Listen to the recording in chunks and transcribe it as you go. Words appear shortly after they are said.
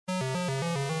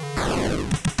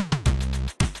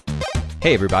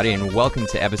Hey everybody, and welcome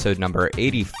to episode number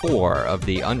 84 of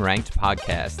the Unranked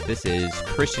Podcast. This is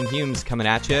Christian Humes coming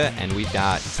at you, and we've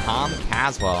got Tom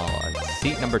Caswell,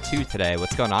 seat number 2 today.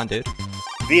 What's going on, dude?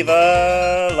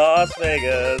 Viva Las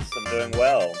Vegas! I'm doing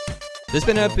well. This has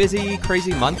been a busy,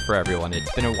 crazy month for everyone.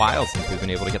 It's been a while since we've been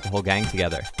able to get the whole gang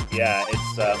together. Yeah,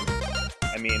 it's,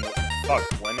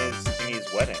 when is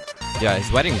Stingy's wedding? Yeah,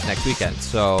 his wedding is next weekend,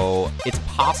 so it's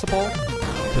possible,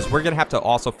 because we're going to have to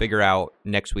also figure out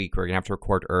next week, we're going to have to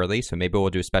record early, so maybe we'll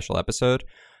do a special episode.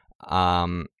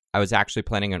 I was actually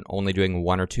planning on only doing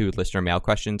 1 or 2 listener mail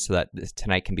questions so that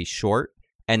tonight can be short,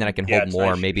 and then I can hold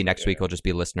more. Maybe next week will just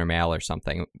be listener mail or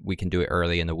something. We can do it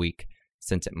early in the week,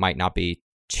 since it might not be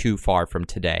too far from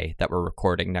today that we're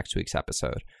recording next week's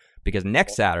episode. Because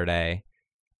next Saturday,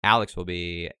 Alex will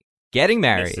be getting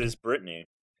married. Mrs. Brittany.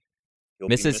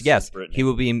 Mrs. Yes, Brittany. He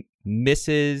will be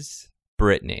Mrs.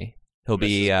 Brittany. He'll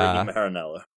be Brittany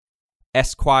Marinella.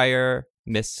 Esquire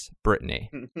Miss Brittany.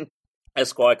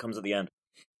 Esquire comes at the end.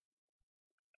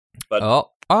 But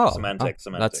semantics.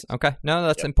 That's okay. No,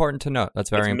 that's important to note.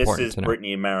 That's very important to note. Mrs.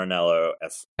 Brittany Marinello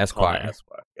Esquire.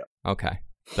 Yeah. Okay,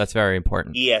 that's very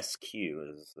important. ESQ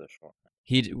is the short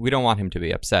name. We don't want him to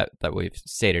be upset that we've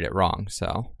stated it wrong.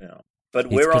 So yeah, but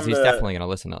he's definitely going to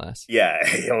listen to this. Yeah,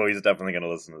 he's definitely going to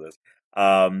listen to this.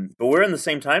 But we're in the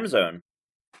same time zone,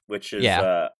 which is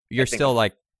you're still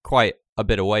like quite a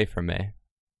bit away from me.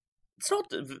 It's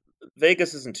not.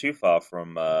 Vegas isn't too far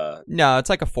from. No, it's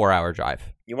like a 4-hour drive.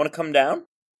 You want to come down?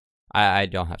 I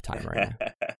don't have time right now.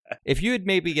 If you had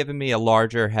maybe given me a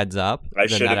larger heads up, I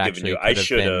should have given you. I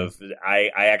should have. I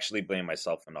actually blame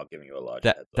myself for not giving you a large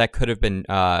heads up. That could have been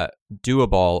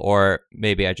doable, or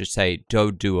maybe I just say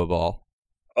doable.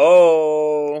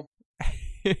 Oh,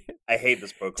 I hate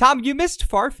this Pokemon. Tom, you missed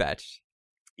Farfetch.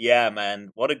 Yeah,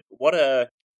 man. What a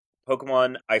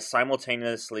Pokemon I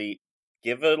simultaneously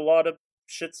give a lot of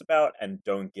shits about and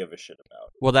don't give a shit about.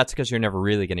 Well, that's because you're never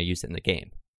really going to use it in the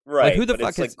game. Right. Like, who the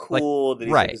fuck it's is cool that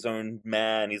he's like his own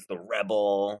man, he's the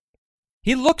rebel.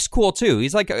 He looks cool too.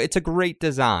 He's like, it's a great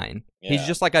design. Yeah. He's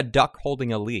just like a duck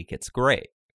holding a leek. It's great.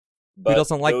 But who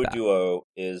doesn't like that? Doduo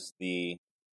is the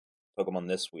Pokemon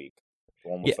this week,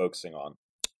 the one we're focusing on.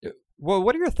 Well,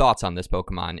 what are your thoughts on this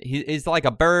Pokemon? He's like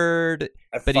a bird,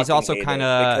 but he's also kind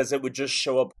of... Because it would just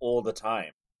show up all the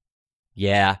time.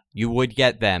 Yeah, you would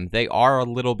get them. They are a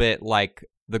little bit like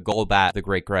the Golbat, the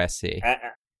Great Grass Sea.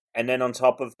 And then on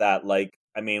top of that,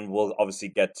 we'll obviously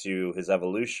get to his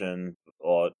evolution,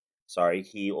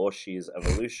 he or she's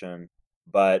evolution,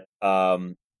 but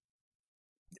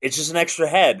it's just an extra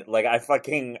head. Like,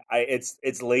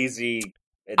 it's lazy.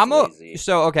 I'm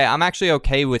actually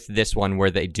okay with this one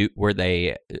where they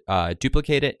duplicate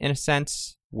it in a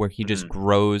sense, where he just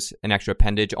grows an extra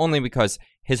appendage, only because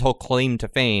his whole claim to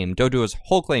fame, Doduo's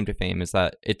whole claim to fame, is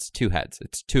that it's 2 heads.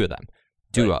 It's 2 of them.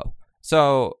 Duo. Right.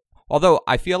 So, although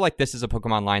I feel like this is a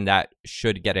Pokemon line that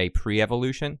should get a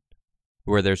pre-evolution,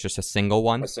 where there's just a single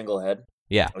one. A single head?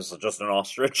 Yeah. It's just an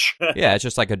ostrich. Yeah, it's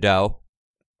just like a doe.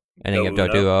 And then you have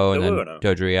Doduo and then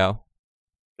Dodrio.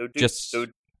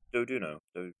 Doduno.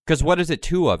 Because what is it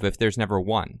 2 of if there's never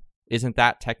 1? Isn't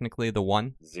that technically the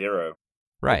 1? 0.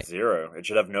 Right. It's 0. It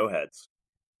should have no heads.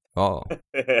 Oh.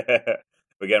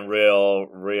 We're getting real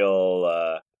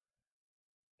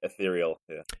ethereal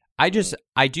here. I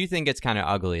do think it's kind of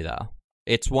ugly, though.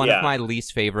 It's one of my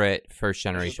least favorite first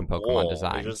generation Pokemon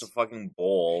designs. It's just a fucking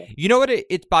ball. You know what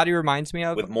its body reminds me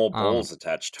of? With more balls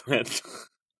attached to it.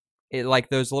 It like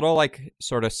those little like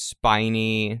sort of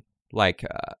spiny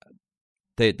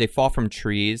they fall from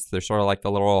trees. They're sort of like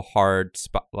the little hard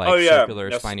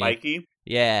circular spiny. Spiky?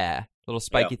 Yeah. Little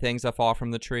spiky things that fall from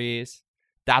the trees.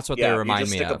 That's what they remind me of.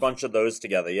 You just stick a bunch of those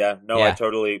together, yeah. No, I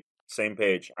totally, same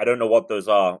page. I don't know what those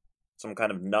are. Some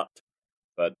kind of nut,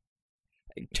 but...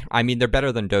 I mean, they're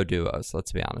better than Doduos,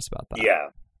 let's be honest about that. Yeah.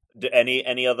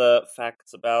 Any other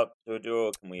facts about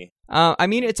Doduo? Can we... I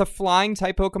mean, it's a flying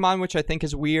type Pokemon, which I think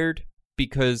is weird,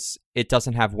 because it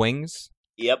doesn't have wings.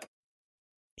 Yep.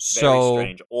 So very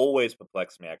strange. Always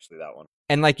perplexed me, actually, that one.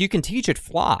 And, you can teach it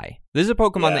fly. This is a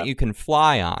Pokemon that you can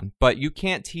fly on, but you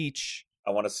can't teach... I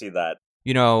want to see that.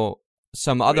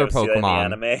 Some other Pokemon. See that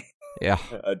in the anime? Yeah.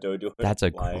 A Doduo. That's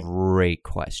a flying. Great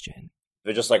question.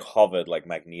 They're just, hovered like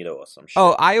Magneto or some shit.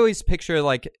 Oh, I always picture,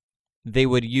 they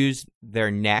would use their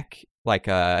neck like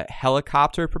a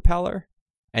helicopter propeller,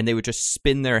 and they would just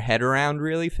spin their head around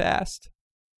really fast.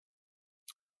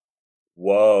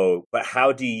 Whoa. But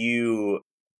how do you...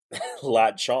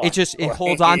 latch on? It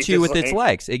holds on to you with its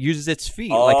legs. It uses its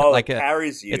feet. It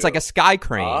carries you. It's like a sky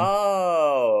crane.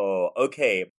 Oh,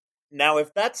 okay. Now,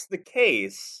 if that's the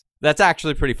case, That's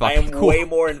actually pretty I fucking am cool. way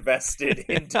more invested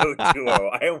in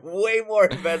Doduo. I am way more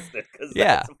invested because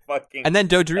that's a fucking. And then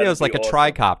Dodrio's like a awesome.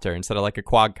 tricopter instead of like a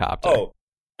quadcopter. Oh,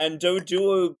 and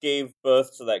Doduo gave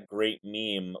birth to that great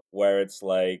meme where it's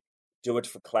like, "Do it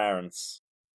for Clarence,"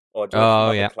 or "Do it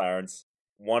for Mother Clarence."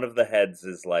 One of the heads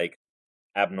is like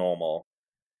abnormal.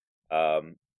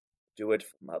 Do it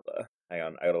for Mother. Hang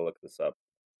on, I gotta look this up.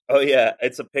 Oh yeah,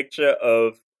 it's a picture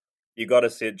of. You gotta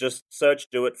see it. Just search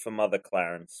 "Do It for Mother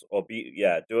Clarence" or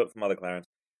 "Do It for Mother Clarence."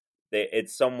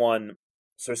 It's someone.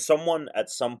 So someone at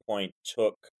some point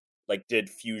did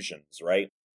fusions, right?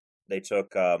 They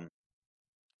took two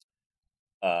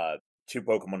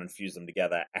Pokemon and fused them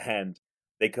together, and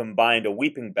they combined a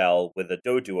Weeping Bell with a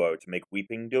Doduo to make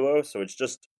Weeping Duo. So it's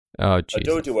just a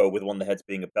Doduo with one of the heads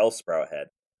being a Bellsprout head,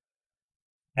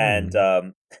 and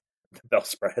the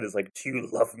Bellsprout head is like, "Do you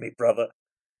love me, brother?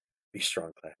 Be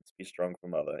strong, Clarence. Be strong for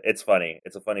Mother." It's funny.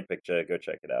 It's a funny picture. Go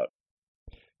check it out.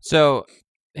 So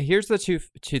here's the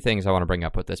two things I want to bring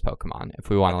up with this Pokemon, if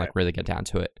we want to like really get down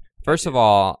to it. First of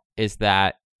all, is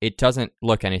that it doesn't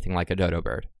look anything like a dodo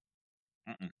bird.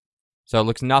 Mm-mm. So it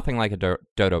looks nothing like a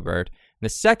dodo bird. And the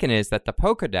second is that the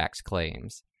Pokedex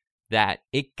claims that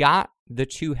it got the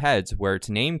two heads where its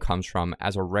name comes from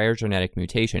as a rare genetic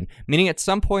mutation, meaning at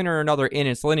some point or another in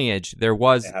its lineage there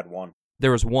was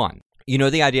one. You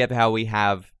know the idea of how we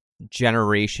have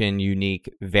generation unique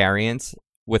variants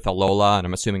with Alola, and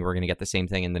I'm assuming we're going to get the same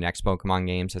thing in the next Pokemon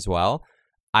games as well.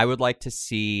 I would like to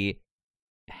see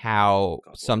how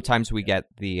sometimes we get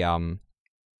the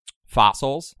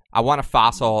fossils. I want a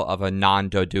fossil of a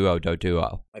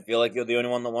non-Doduo. I feel like you're the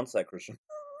only one that wants that, Christian.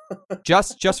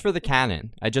 just for the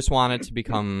canon. I just want it to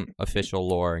become official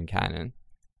lore and canon.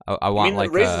 I want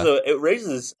it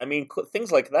raises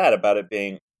things like that about it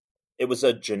being. It was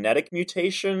a genetic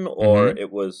mutation, or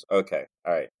it was okay.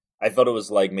 All right, I thought it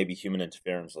was like maybe human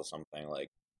interference or something. Like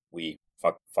we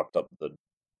fucked up the.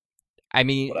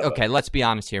 Whatever. Okay, let's be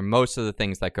honest here. Most of the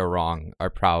things that go wrong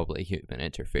are probably human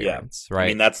interference, right? I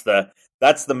mean, that's the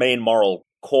main moral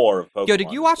core of Pokemon. Yo,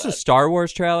 did you watch the Star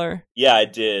Wars trailer? Yeah, I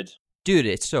did. Dude,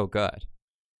 it's so good.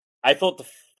 I thought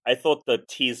the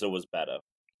teaser was better.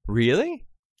 Really?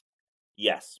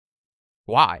 Yes.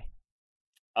 Why?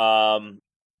 I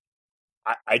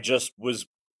just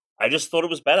thought it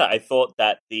was better. I thought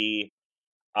that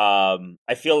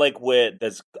I feel like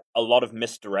there's a lot of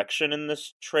misdirection in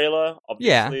this trailer.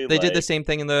 Obviously, they did the same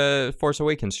thing in the Force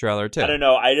Awakens trailer too. I don't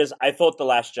know. I thought the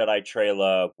Last Jedi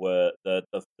trailer were the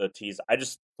teaser. I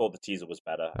just thought the teaser was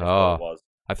better.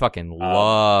 I fucking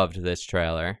loved this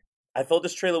trailer. I thought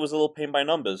this trailer was a little paint by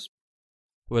numbers.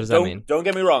 What does that mean? Don't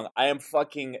get me wrong. I am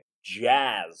fucking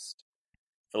jazzed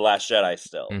for The Last Jedi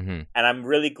still. Mm-hmm. And I'm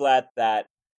really glad that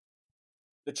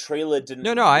the trailer didn't...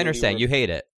 No, I understand. You hate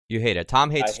it.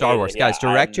 Tom hates Star Wars. Guys,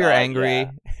 direct your angry...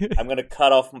 Yeah. I'm going to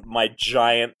cut off my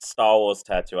giant Star Wars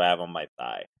tattoo I have on my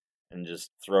thigh and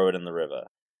just throw it in the river.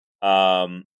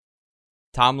 Tom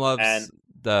loves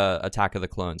the Attack of the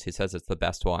Clones. He says it's the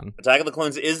best one. Attack of the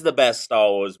Clones is the best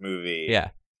Star Wars movie. Yeah.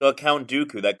 So Count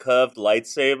Dooku, that curved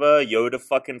lightsaber, Yoda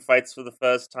fucking fights for the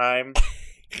first time.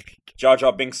 Jar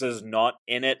Jar Binks is not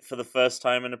in it for the first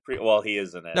time in a well, he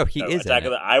is in it. No, he is in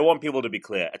it. I want people to be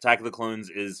clear. Attack of the Clones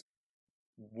is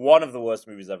one of the worst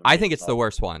movies ever made. I think it's the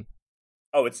worst one.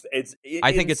 Oh,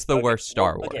 I think it's the worst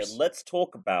Star Wars. Okay, let's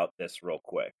talk about this real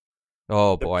quick.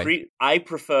 Oh boy. I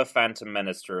prefer Phantom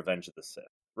Menace to Revenge of the Sith.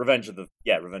 Revenge of the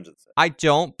Sith. I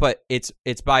don't, but it's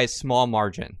by a small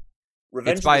margin.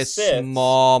 Revenge of the Sith,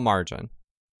 small margin.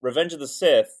 Revenge of the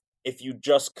Sith, if you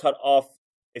just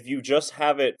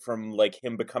have it from like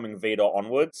him becoming Vader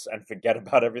onwards and forget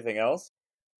about everything else,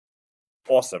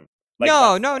 awesome. Like,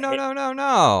 no.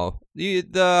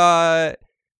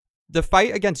 The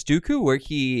fight against Dooku where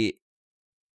he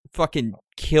fucking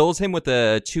kills him with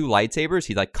the two lightsabers,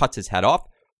 he like cuts his head off.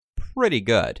 Pretty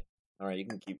good. All right, you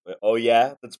can keep it. Oh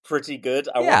yeah, that's pretty good.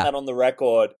 I want that on the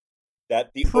record.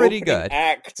 That the pretty opening good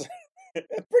act.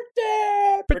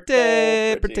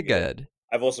 pretty good.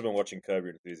 I've also been watching Curb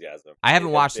Your Enthusiasm. I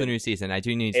haven't watched the new season. I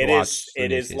do need to watch.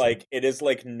 It is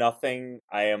like nothing.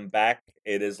 I am back.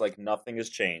 It is like nothing has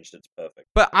changed. It's perfect.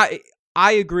 But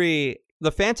I agree.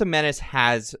 The Phantom Menace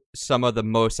has some of the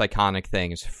most iconic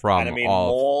things from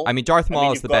Darth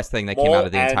Maul is the best thing that came out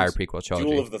of the entire prequel trilogy.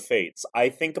 Duel of the Fates. I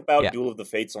think about Duel of the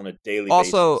Fates on a daily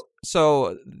basis. Also,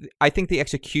 so I think the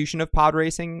execution of pod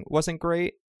racing wasn't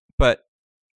great, but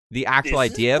the actual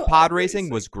idea of pod racing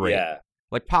was great. Yeah.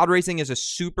 Like, pod racing is a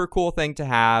super cool thing to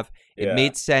have. It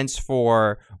made sense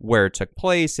for where it took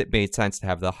place. It made sense to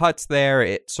have the huts there.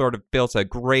 It sort of built a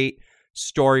great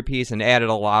story piece and added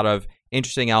a lot of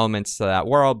interesting elements to that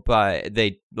world, but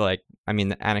they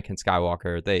Anakin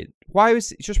Skywalker. Why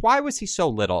was he so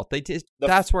little?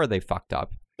 That's where they fucked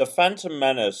up. The Phantom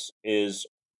Menace is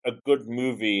a good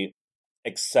movie,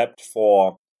 except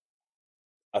for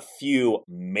a few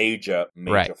major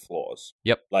flaws.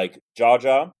 Yep. Like Jar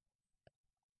Jar,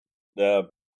 the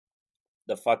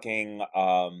fucking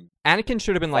Anakin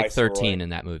should have been like 13 in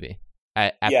that movie.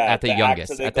 At the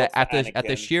youngest, at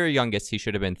the sheer youngest, he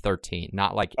should have been 13,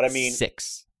 not like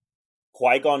 6.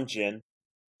 Qui-Gon Jinn,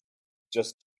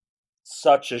 just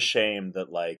such a shame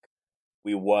that like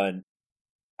we weren't.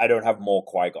 I don't have more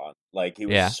Qui-Gon. Like he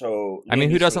was so. I mean,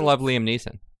 who doesn't love Liam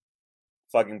Neeson?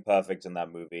 Fucking perfect in that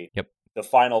movie. Yep. The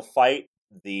final fight,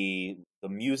 the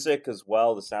music as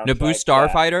well, the soundtrack. Naboo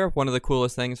Starfighter, one of the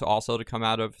coolest things also to come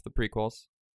out of the prequels.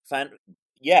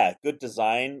 Yeah, good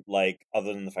design, like,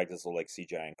 other than the fact that it's all, like,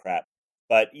 CGI and crap.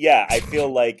 But, yeah, I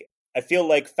feel like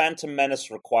Phantom Menace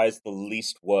requires the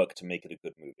least work to make it a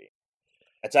good movie.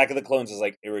 Attack of the Clones is,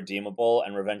 like, irredeemable,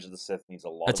 and Revenge of the Sith needs a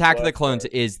lot of work. Attack of the Clones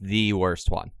is the worst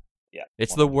one. Yeah.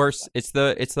 It's 100%. The worst. It's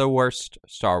the worst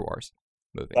Star Wars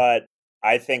movie. But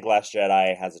I think Last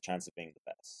Jedi has a chance of being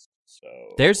the best. So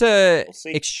there's a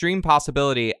extreme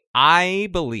possibility, I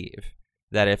believe,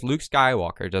 that if Luke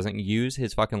Skywalker doesn't use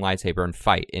his fucking lightsaber and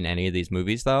fight in any of these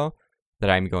movies, though, that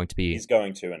I'm going to be... He's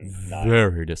going to, and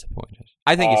very disappointed.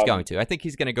 I think he's going to. I think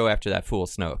he's going to go after that fool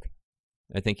Snoke.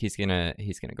 I think he's gonna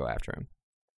go after him.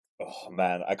 Oh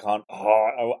man, I can't.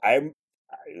 I'm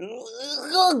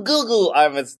Google. I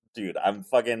love Star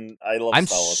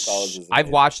Wars. Star Wars is I've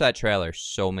watched that trailer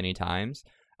so many times.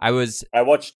 I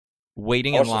watched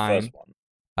waiting in line. The first one.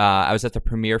 I was at the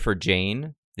premiere for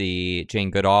Jane, the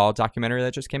Jane Goodall documentary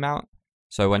that just came out.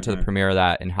 So I went to the premiere of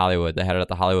that in Hollywood. They had it at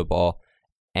the Hollywood Bowl,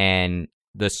 and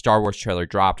the Star Wars trailer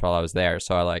dropped while I was there.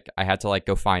 So I had to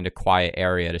go find a quiet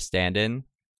area to stand in.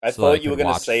 I thought you were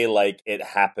gonna say it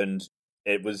happened.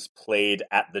 It was played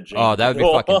at the Jane. Oh, that would be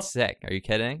fucking sick. Are you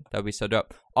kidding? That would be so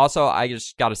dope. Also, I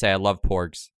just gotta say, I love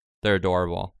porgs. They're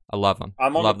adorable. I love them.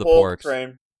 I'm on love the porg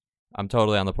train. I'm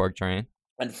totally on the porg train.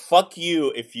 And fuck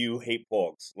you if you hate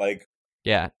porgs.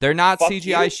 Yeah, they're not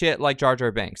CGI shit like Jar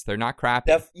Jar Binks. They're not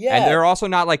crappy. And they're also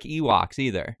not like Ewoks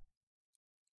either.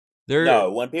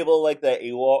 No, when people like the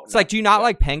Ewok... It's do you not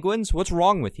like penguins? What's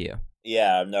wrong with you?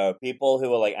 Yeah, no, people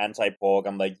who are anti-porg,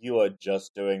 I'm you are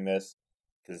just doing this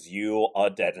because you are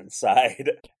dead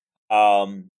inside. What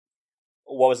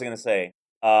was I going to say?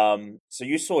 So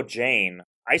you saw Jane.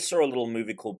 I saw a little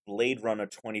movie called Blade Runner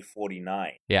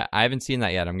 2049. Yeah, I haven't seen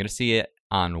that yet. I'm going to see it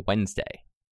on Wednesday.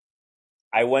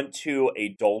 I went to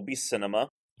a Dolby Cinema.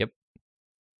 Yep.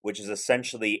 Which is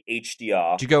essentially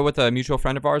HDR. Did you go with a mutual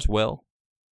friend of ours, Will?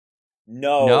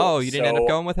 No, you didn't end up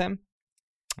going with him?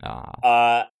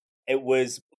 It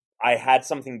was... I had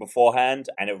something beforehand,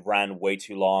 and it ran way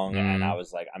too long, and I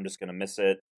was I'm just going to miss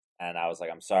it. And I was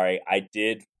I'm sorry. I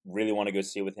did really want to go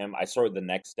see it with him. I saw it the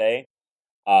next day.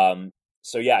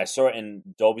 So yeah, I saw it in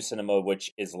Dolby Cinema, which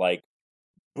is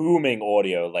booming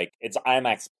audio. It's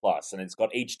IMAX Plus, and it's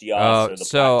got HDR.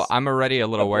 So I'm already a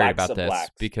little worried about this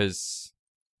because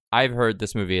I've heard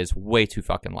this movie is way too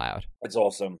fucking loud. It's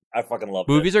awesome. I fucking love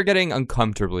it. Movies are getting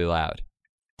uncomfortably loud.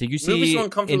 Did you see Movies were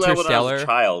uncomfortably loud when I was a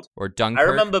child. Or Dunkirk?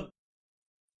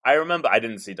 I remember. I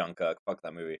didn't see Dunkirk. Fuck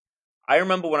that movie. I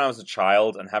remember when I was a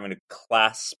child and having to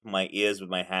clasp my ears with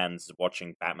my hands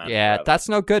watching Batman. Yeah, Forever. That's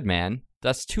no good, man.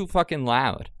 That's too fucking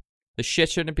loud. The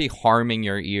shit shouldn't be harming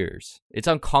your ears. It's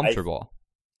uncomfortable.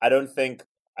 I don't think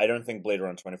Blade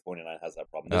Runner 2049 has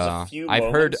that problem. There's a few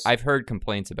moments... I've heard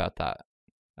complaints about that.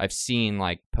 I've seen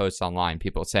posts online,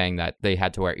 people saying that they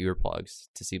had to wear earplugs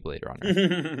to see Blade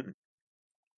Runner.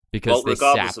 Because they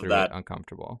sat through it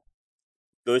uncomfortable.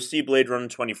 Go see Blade Runner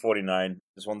 2049.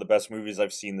 It's one of the best movies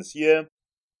I've seen this year.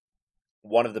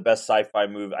 One of the best sci-fi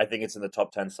movies. I think it's in the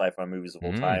top 10 sci-fi movies of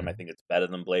all time. I think it's better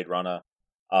than Blade Runner.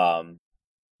 And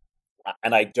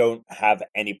I don't have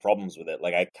any problems with it.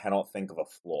 I cannot think of a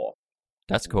flaw.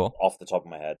 That's cool. Off the top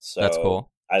of my head. So that's cool.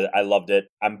 I loved it.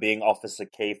 I'm being Officer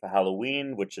K for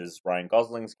Halloween, which is Ryan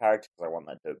Gosling's character, because I want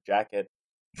that dope jacket.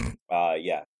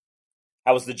 Yeah.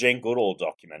 How was the Jane Goodall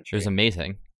documentary? It was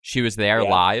amazing. She was there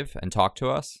live and talked to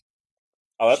us.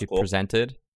 Oh, that's cool. She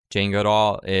presented. Jane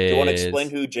Goodall is... Do you want to explain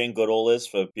who Jane Goodall is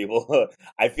for people?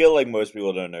 I feel like most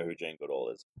people don't know who Jane Goodall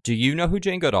is. Do you know who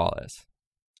Jane Goodall is?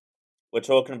 We're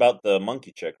talking about the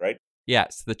monkey chick, right?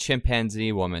 Yes, the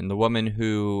chimpanzee woman. The woman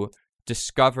who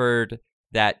discovered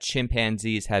that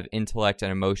chimpanzees have intellect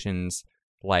and emotions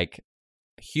like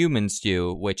humans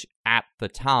do, which at the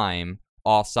time...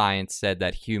 all science said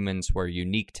that humans were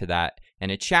unique to that,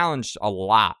 and it challenged a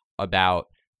lot about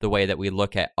the way that we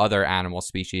look at other animal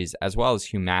species as well as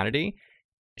humanity.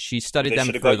 She studied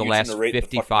them for the last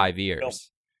 55 years. Film.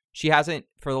 She hasn't,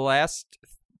 for the last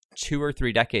 2 or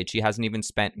 3 decades, she hasn't even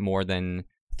spent more than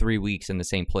 3 weeks in the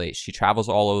same place. She travels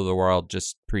all over the world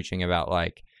just preaching about,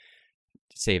 like,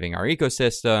 saving our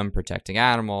ecosystem, protecting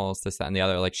animals, this, that, and the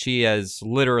other. Like, she has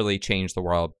literally changed the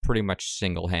world pretty much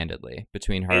single-handedly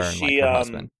between her and like, her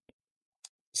husband.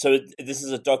 So this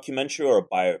is a documentary or a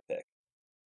biopic?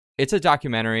 It's a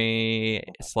documentary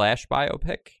 /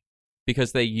 biopic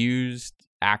because they used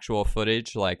actual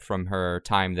footage like from her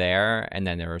time there, and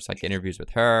then there was like interviews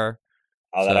with her.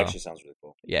 Oh, that actually sounds really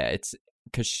cool. Yeah, it's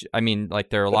because I mean,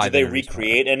 like they're alive. Did they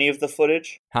recreate any of the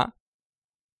footage? Huh?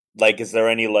 Like, is there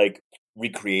any like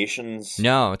recreations?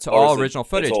 No, it's all original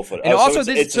footage. It's all footage. And also,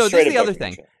 this is the other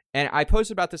thing. And I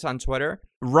posted about this on Twitter.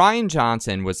 Rian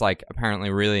Johnson was like apparently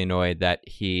really annoyed that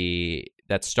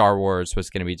Star Wars was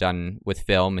going to be done with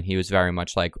film, and he was very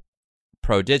much like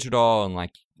pro digital and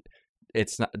like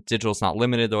digital's not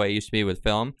limited the way it used to be with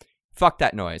film. Fuck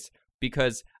that noise,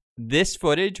 because this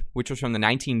footage, which was from the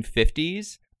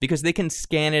 1950s, because they can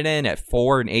scan it in at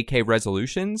 4 and 8K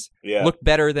resolutions, look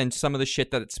better than some of the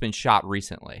shit that's been shot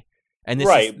recently. And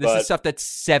this is stuff that's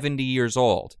 70 years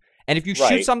old. And if you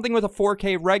shoot something with a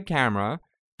 4K Red camera,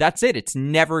 that's it. It's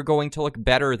never going to look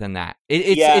better than that.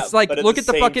 It's like, look at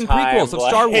the fucking prequels of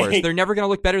Star Wars. They're never going to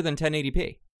look better than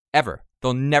 1080p. Ever.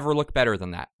 They'll never look better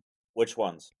than that. Which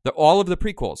ones? All of the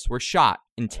prequels were shot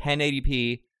in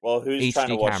 1080p. Well, who's HD trying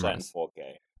to watch cameras. that in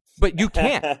 4K? But you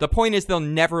can't. The point is they'll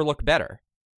never look better,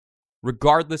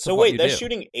 regardless of what you do. So wait, they're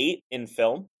shooting 8 in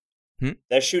film?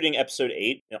 They're shooting episode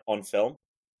 8 on film?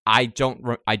 I don't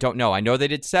know. I know they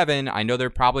did 7. I know they're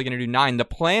probably going to do 9. The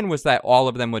plan was that all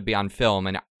of them would be on film,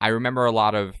 and I remember a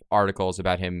lot of articles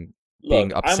about him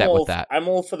being upset with that. I'm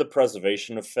all for the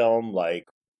preservation of film. Like,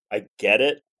 I get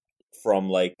it from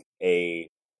like a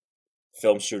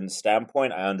film student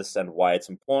standpoint. I understand why it's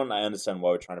important. I understand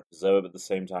why we're trying to preserve it. At the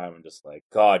same time, I'm just like,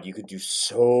 God, you could do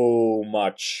so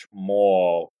much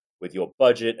more with your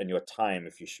budget and your time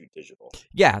if you shoot digital.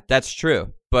 Yeah, that's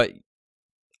true. But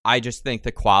I just think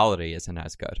the quality isn't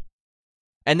as good.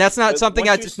 And that's not something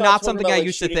I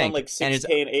used to think. On like 6K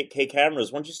and 8K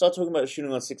cameras, once you start talking about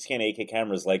shooting on 6K and 8K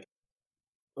cameras, like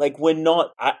we're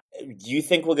not. Do you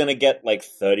think we're gonna get like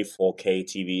 34K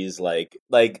TVs? Like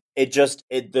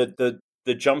the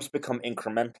jumps become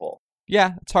incremental.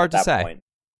 Yeah, it's hard to say. Point.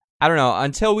 I don't know,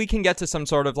 until we can get to some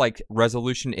sort of like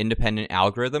resolution independent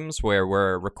algorithms where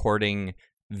we're recording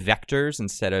vectors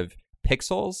instead of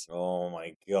pixels. Oh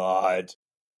my God.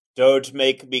 Don't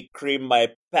make me cream my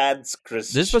pants,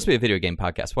 Chris. This is supposed to be a video game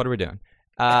podcast. What are we doing?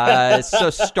 So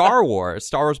Star Wars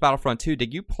Battlefront 2,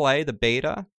 did you play the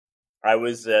beta? I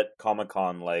was at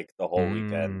Comic-Con like the whole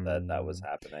weekend that was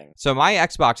happening. So my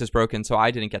Xbox is broken, so I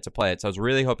didn't get to play it. So I was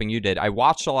really hoping you did. I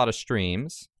watched a lot of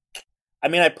streams. I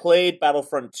mean, I played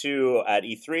Battlefront 2 at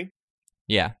E3.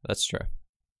 Yeah, that's true.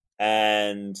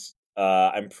 And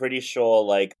I'm pretty sure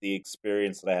like the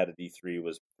experience that I had at E3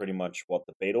 was pretty much what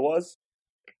the beta was.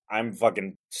 I'm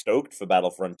fucking stoked for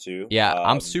Battlefront 2. Yeah,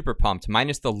 I'm super pumped.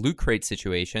 Minus the loot crate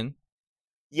situation.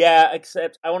 Yeah,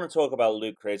 except I want to talk about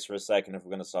loot crates for a second if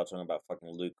we're going to start talking about fucking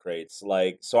loot crates.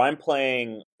 Like, so I'm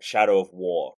playing Shadow of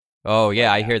War. Oh,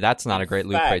 yeah, I hear that's not a great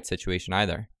loot crate situation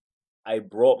either. I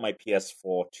brought my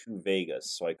PS4 to Vegas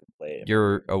so I could play it.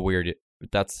 You're a weird...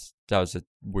 That was a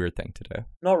weird thing to do.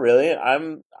 Not really.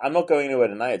 I'm not going anywhere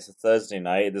tonight. It's a Thursday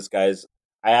night.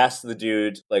 I asked the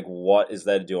dude, like, what is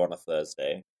there to do on a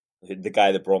Thursday? The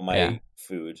guy that brought my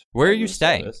food. Where are you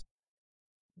staying? Service.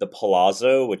 The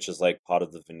Palazzo, which is like part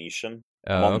of the Venetian.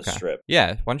 I'm on the Strip.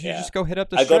 Yeah, why don't you just go hit up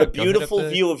the Strip? I got a beautiful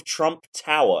view of Trump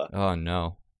Tower. Oh,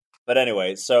 no. But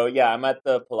anyway, so yeah, I'm at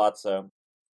the Palazzo.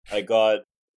 I got...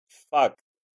 Fuck.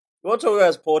 You want to talk about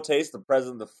his poor taste? The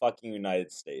President of the fucking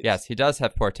United States. Yes, he does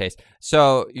have poor taste.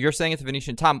 So, you're staying at the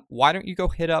Venetian. Tom, why don't you go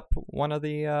hit up one of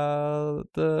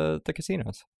the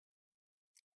casinos?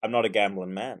 I'm not a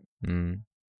gambling man.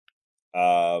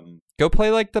 Go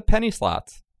play like the penny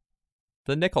slots,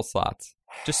 the nickel slots.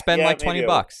 Just spend like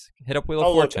 $20. Hit up Wheel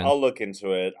of Fortune. I'll look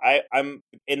into it.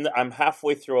 I'm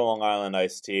halfway through a Long Island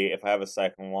iced tea. If I have a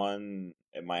second one,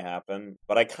 it might happen.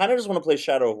 But I kind of just want to play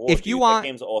Shadow of War. That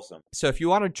game's awesome. So if you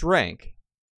want a drink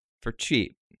for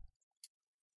cheap,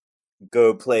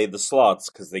 go play the slots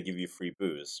because they give you free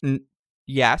booze.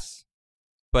 Yes,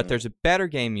 but there's a better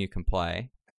game you can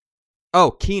play.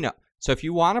 Oh, Keno. So if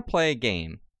you want to play a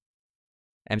game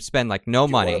and spend like no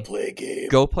money,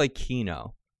 go play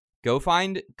Keno. Go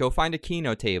find a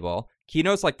Keno table.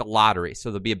 Keno's like the lottery, so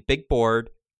there'll be a big board.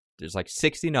 There's like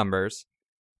 60 numbers,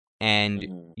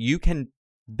 and you can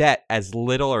bet as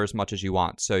little or as much as you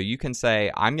want. So you can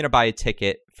say, I'm going to buy a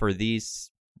ticket for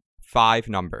these 5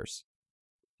 numbers.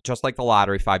 Just like the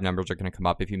lottery, 5 numbers are going to come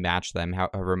up. If you match them,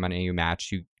 however many you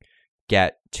match, you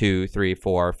get 2, 3,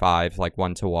 4, 5, like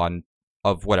 1-to-1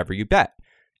 of whatever you bet.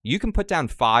 You can put down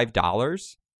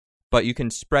 $5, but you can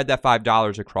spread that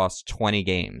 $5 across 20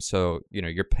 games. So,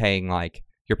 you're playing like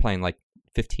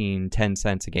 15, 10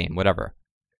 cents a game, whatever.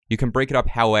 You can break it up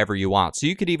however you want. So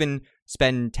you could even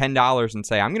spend $10 and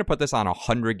say, I'm going to put this on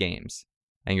 100 games.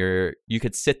 And you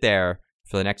could sit there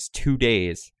for the next 2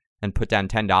 days and put down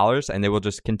 $10, and they will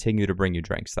just continue to bring you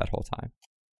drinks that whole time.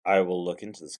 I will look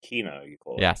into this Keno, you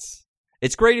call it. Yes.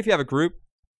 It's great if you have a group.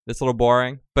 It's a little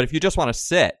boring. But if you just want to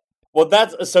sit. Well,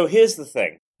 so here's the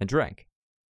thing. And drink.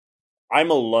 I'm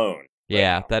alone.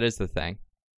 Yeah, right, that is the thing.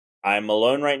 I'm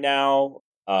alone right now.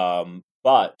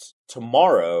 But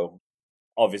tomorrow,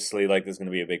 obviously, there's going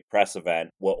to be a big press event.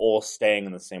 We're all staying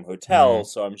in the same hotel,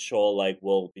 so I'm sure,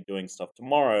 we'll be doing stuff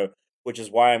tomorrow, which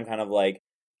is why I'm kind of,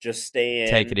 just stay in.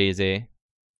 Take it easy.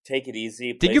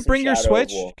 Did you bring your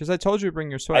Switch? Because I told you to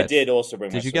bring your Switch. I did also bring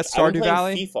my Switch. Did you get Stardew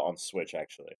Valley? I'm playing FIFA on Switch,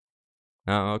 actually.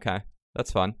 Oh, okay.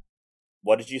 That's fun.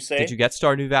 What did you say? Did you get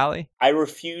Stardew Valley? I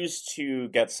refuse to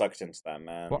get sucked into that,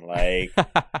 man.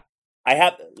 I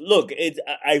have... Look,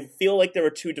 I feel like there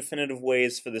are 2 definitive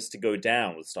ways for this to go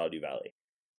down with Stardew Valley.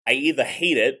 I either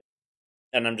hate it,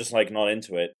 and I'm just, not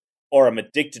into it, or I'm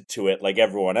addicted to it like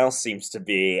everyone else seems to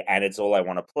be, and it's all I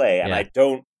want to play, and I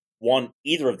don't want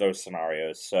either of those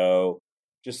scenarios, so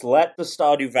just let the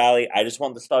Stardew Valley... I just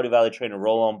want the Stardew Valley train to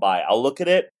roll on by. I'll look at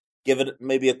it, give it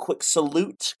maybe a quick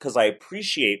salute, because I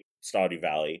appreciate Stardew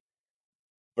Valley,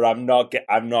 but I'm not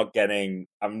getting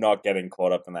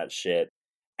caught up in that shit.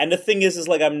 And the thing is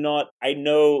I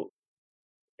know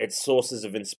it's sources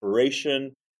of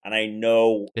inspiration, and I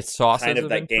know it's sources kind of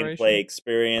that gameplay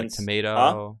experience. Like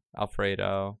tomato,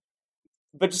 Alfredo.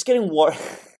 But just getting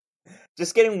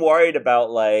worried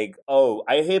about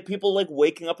I hear people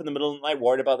waking up in the middle of the night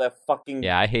worried about their fucking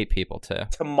I hate people too.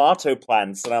 Tomato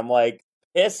plants, and I'm like,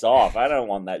 piss off. I don't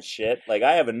want that shit.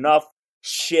 I have enough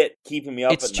shit keeping me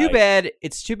up at night.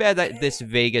 It's too bad that this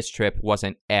Vegas trip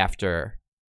wasn't after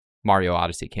Mario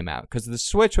Odyssey came out, because the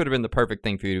Switch would have been the perfect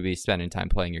thing for you to be spending time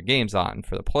playing your games on,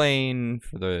 for the plane,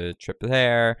 for the trip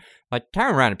there.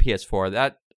 Carrying around a PS4,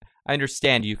 that I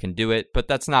understand you can do it, but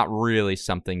that's not really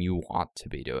something you want to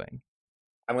be doing.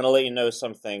 I'm going to let you know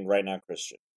something right now,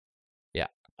 Christian. Yeah.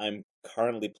 I'm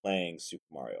currently playing Super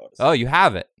Mario Odyssey. Oh, you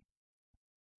have it?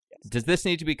 Yes. Does this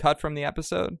need to be cut from the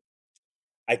episode?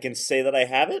 I can say that I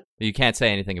have it. You can't say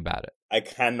anything about it. I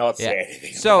cannot say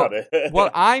anything about it. So,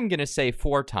 what I'm going to say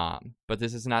for Tom, but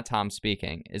this is not Tom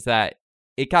speaking, is that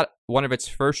it got one of its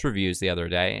first reviews the other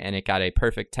day, and it got a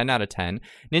perfect 10 out of 10.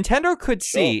 Nintendo could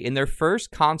see in their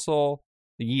first console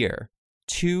year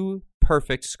 2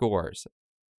 perfect scores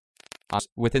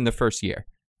within the first year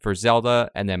for Zelda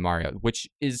and then Mario, which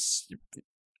is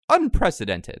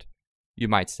unprecedented, you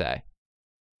might say.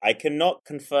 I cannot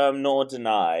confirm nor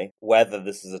deny whether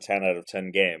this is a 10 out of 10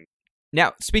 game.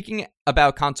 Now, speaking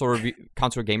about console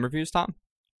game reviews, Tom,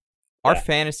 our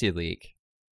Fantasy League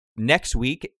next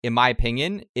week, in my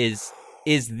opinion, is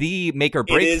the make or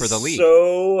break for the league.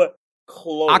 So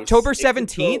close. October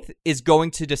 17th is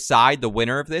going to decide the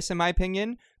winner of this, in my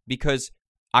opinion, because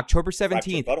October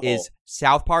 17th is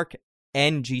South Park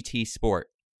and GT Sport.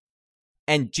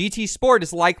 And GT Sport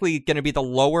is likely going to be the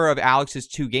lower of Alex's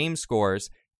 2 game scores,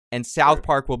 and South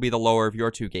Park will be the lower of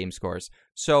your 2 game scores.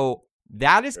 So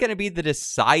that is going to be the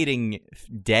deciding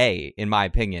day, in my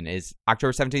opinion, is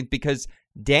October 17th, because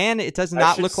Dan, it does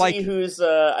not look like...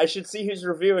 I should see who's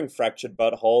reviewing Fractured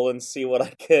Butthole and see what I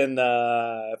can...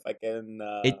 if I can...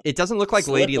 It doesn't look like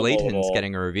Lady Layton's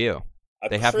getting a review.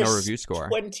 They have no review score.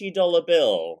 $20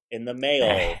 bill in the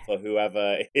mail for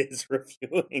whoever is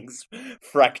reviewing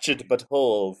Fractured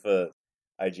Butthole for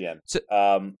IGN. So,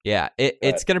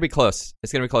 it's going to be close.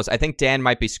 It's going to be close. I think Dan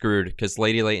might be screwed because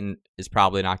Lady Layton is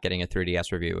probably not getting a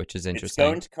 3DS review, which is interesting. It's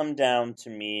going to come down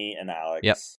to me and Alex.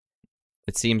 Yep.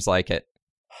 It seems like it.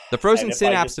 The Frozen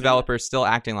Synapse developer is still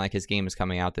acting like his game is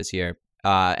coming out this year.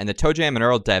 And the ToeJam and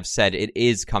Earl devs said it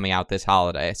is coming out this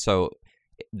holiday, so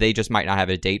they just might not have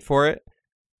a date for it.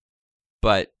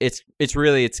 But it's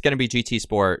going to be GT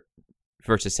Sport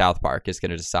versus South Park is going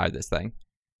to decide this thing.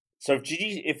 So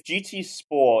if GT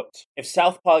Sport, if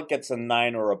South Park gets a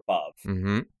 9 or above,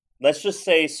 let's just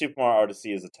say Super Mario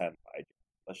Odyssey is a 10.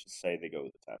 Let's just say they go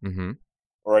with a 10.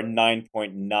 Or a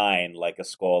 9.9, like a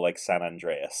score like San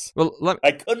Andreas. Well,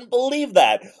 I couldn't believe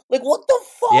that. What the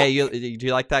fuck? Yeah, do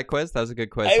you like that quiz? That was a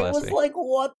good quiz last week. I was like,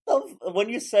 what the... When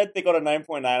you said they got a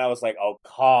 9.9, I was like, oh,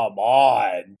 come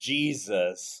on,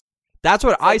 Jesus. That's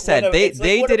what I said. They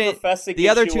didn't. The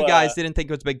other two guys didn't think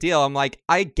it was a big deal. I'm like,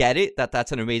 I get it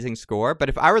that's an amazing score, but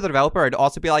if I were the developer, I'd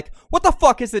also be like, what the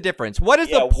fuck is the difference? What is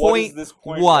the point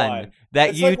one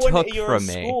that you took from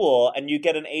me? School and you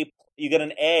get an A,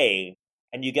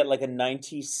 and you get like a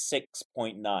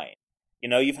 96.9. You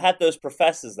know, you've had those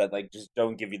professors that like just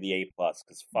don't give you the A plus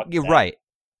because fuck. You're right.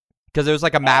 Because it was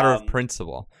like a matter of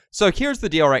principle. So here's the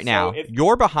deal right now.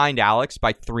 You're behind Alex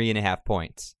by 3.5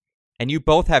 points. And you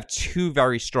both have 2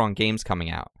 very strong games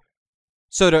coming out.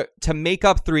 So to make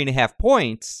up 3.5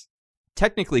 points,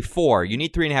 technically 4, you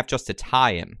need 3.5 just to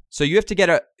tie him. So you have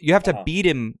to beat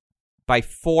him by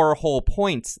 4 whole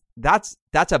points. That's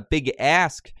a big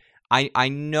ask. I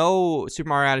know Super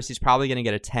Mario Odyssey is probably going to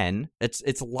get a 10.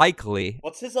 It's likely.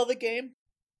 What's his other game?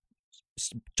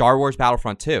 Star Wars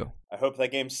Battlefront 2. I hope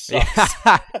that game sucks.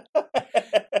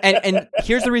 and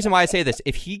here's the reason why I say this.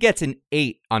 If he gets an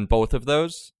 8 on both of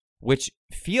those, which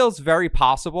feels very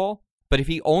possible, but if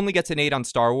he only gets an 8 on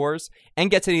Star Wars and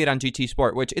gets an 8 on GT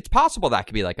Sport, which it's possible that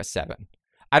could be like a 7.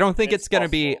 I don't think it's going to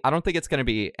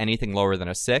be anything lower than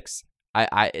a 6.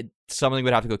 Something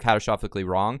would have to go catastrophically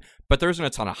wrong, but there isn't a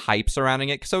ton of hype surrounding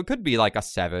it, so it could be like a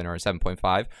 7 or a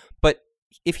 7.5. But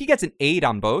if he gets an 8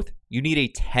 on both, you need a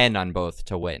 10 on both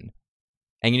to win.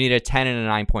 And you need a 10 and a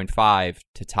 9.5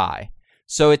 to tie.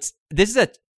 So this is a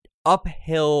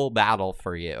uphill battle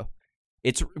for you.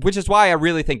 Which is why I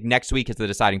really think next week is the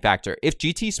deciding factor. If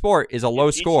GT Sport is a low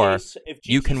score,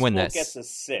 you can win this. If GT Sport gets a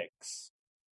 6,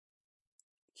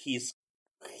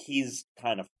 he's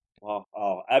kind of.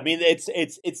 I mean,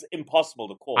 it's impossible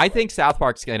to call. I think South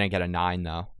Park's gonna get a 9,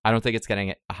 though. I don't think it's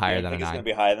getting higher than a 9. It's gonna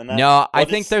be higher than that. No, I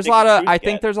think there's a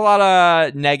lot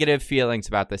of negative feelings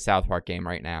about the South Park game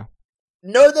right now.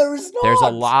 No, there is not. There's a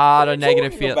lot of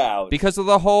negative feelings because of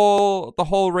the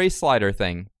whole race slider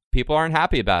thing. People aren't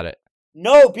happy about it.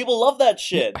 No, people love that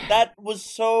shit.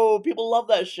 People love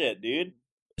that shit, dude.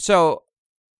 So,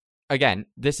 again,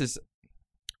 this is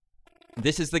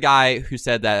the guy who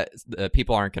said that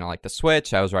people aren't going to like the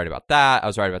Switch. I was right about that. I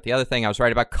was right about the other thing. I was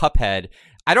right about Cuphead.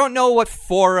 I don't know what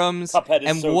forums Cuphead is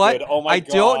and so what good. Oh my I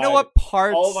God. don't know what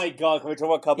parts. Oh my God, can we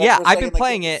talk about Cuphead? Yeah, for a I've second? been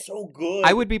playing it. So good.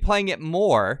 I would be playing it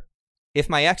more if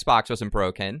my Xbox wasn't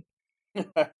broken.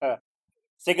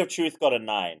 Stick of Truth got a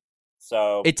 9.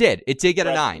 So it did get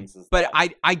a 9. But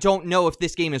I don't know if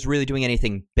this game is really doing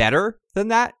anything better than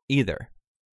that either.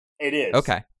 It is.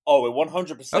 Okay. Oh, it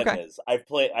 100% is. I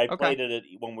played it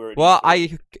when we were. Well,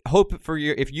 I hope for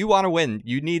you, if you want to win,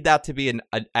 you need that to be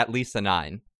at least a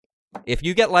 9. If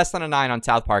you get less than a 9 on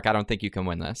South Park, I don't think you can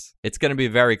win this. It's going to be a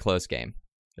very close game.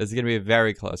 It's going to be a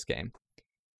very close game.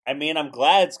 I mean, I'm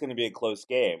glad it's going to be a close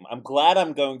game. I'm glad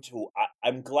I'm going to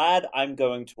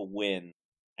win,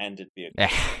 and it be a good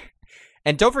game.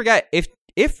 And don't forget,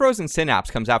 if Frozen Synapse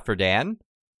comes out for Dan,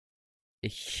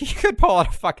 he could pull out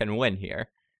a fucking win here.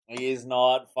 He's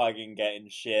not fucking getting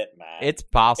shit, man. It's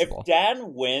possible. If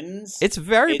Dan wins, it's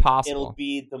very possible. It'll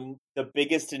be the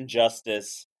biggest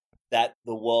injustice that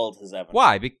the world has ever.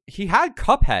 Why? He had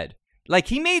Cuphead. Like,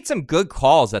 he made some good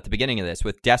calls at the beginning of this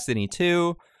with Destiny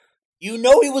 2. You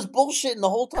know he was bullshitting the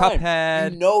whole time.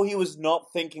 Cuphead. You know he was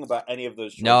not thinking about any of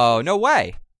those choices. No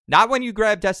way. Not when you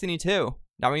grab Destiny 2.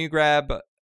 Not when you grab,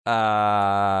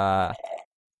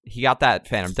 he got that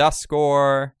Phantom Dust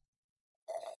score.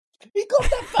 He got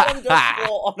that Phantom Dust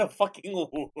score on a fucking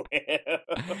whim.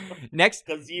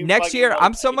 Next year,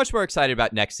 I'm so much more excited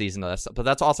about next season of this, but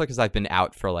that's also because I've been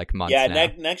out for like months now.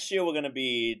 Yeah, next year it's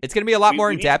going to be a lot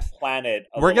more in depth.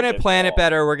 We're going to plan it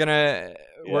better. We're going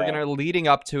to leading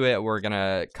up to it, we're going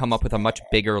to come up with a much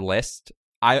bigger list.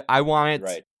 I want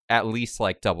it at least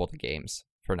like double the games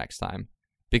for next time.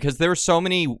 Because there were so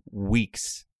many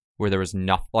weeks where there was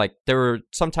nothing.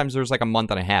 Sometimes there was like a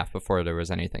month and a half before there was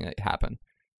anything that happened.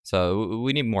 So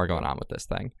we need more going on with this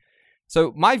thing.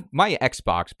 So my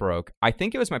Xbox broke. I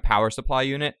think it was my power supply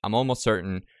unit. I'm almost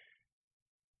certain.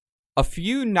 A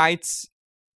few nights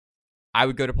I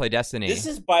would go to play Destiny. This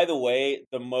is, by the way,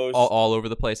 the most all over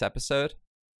the place episode.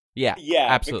 Yeah,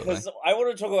 absolutely. Because I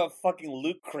want to talk about fucking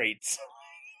loot crates.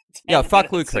 Yeah,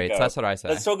 fuck loot crates. That's what I say.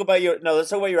 Let's talk about your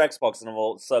Xbox, and then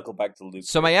we'll circle back to loot.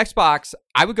 So my Xbox,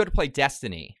 I would go to play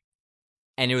Destiny,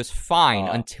 and it was fine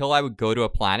until I would go to a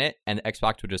planet, and the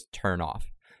Xbox would just turn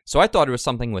off. So I thought it was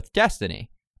something with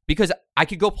Destiny, because I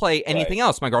could go play anything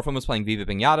else. My girlfriend was playing Viva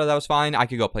Pinata, that was fine. I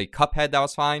could go play Cuphead, that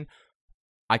was fine.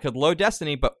 I could load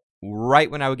Destiny, but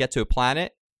right when I would get to a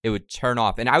planet, it would turn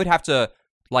off, and I would have to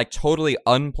like totally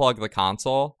unplug the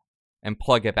console and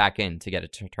plug it back in to get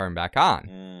it to turn back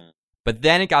on. But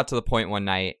then it got to the point one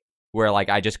night where like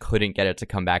I just couldn't get it to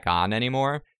come back on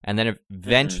anymore. And then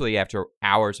eventually, after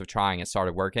hours of trying, it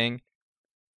started working.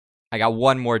 I got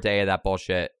one more day of that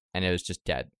bullshit, and it was just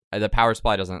dead. The power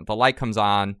supply doesn't. The light comes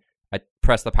on. I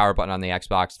press the power button on the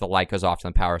Xbox. The light goes off to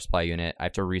the power supply unit. I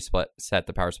have to set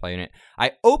the power supply unit.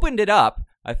 I opened it up.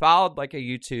 I followed like a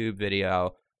YouTube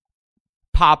video,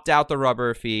 popped out the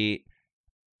rubber feet,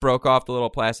 broke off the little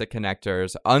plastic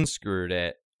connectors, unscrewed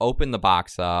it, opened the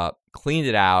box up, cleaned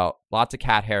it out. Lots of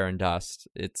cat hair and dust.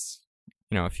 It's,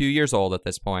 a few years old at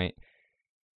this point.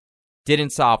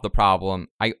 Didn't solve the problem.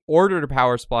 I ordered a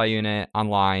power supply unit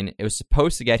online. It was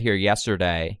supposed to get here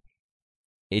yesterday.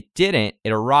 It didn't.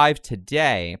 It arrived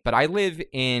today, but I live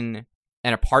in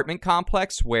an apartment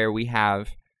complex where we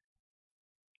have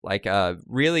like a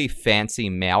really fancy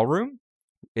mailroom.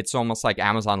 It's almost like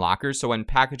Amazon lockers. So when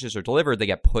packages are delivered, they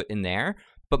get put in there.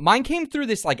 But mine came through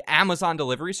this like Amazon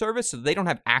delivery service, so they don't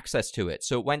have access to it.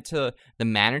 So it went to the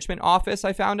management office,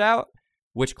 I found out,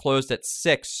 which closed at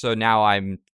 6. So now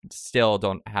I'm still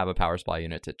don't have a power supply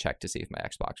unit to check to see if my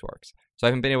Xbox works. So I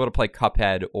haven't been able to play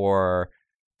Cuphead or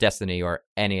Destiny or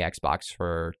any Xbox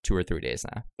for 2 or 3 days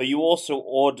now. But you also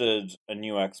ordered a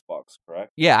new Xbox,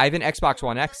 correct? Yeah, I have an Xbox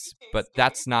One X, but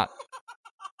that's not...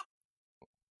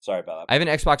 Sorry about that. I have an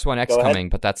Xbox One X coming,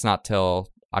 but that's not till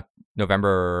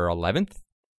November 11th.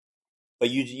 But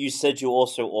you said you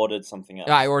also ordered something else.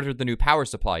 Yeah, I ordered the new power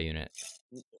supply unit.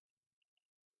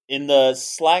 In the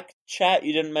Slack chat,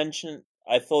 you didn't mention...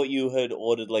 I thought you had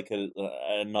ordered like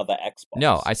another Xbox.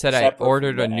 No, I said I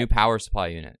ordered a new power supply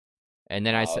unit. And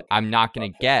then I said, I'm not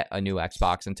going to get a new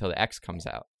Xbox until the X comes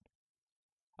out.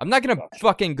 I'm not going to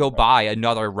fucking go buy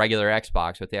another regular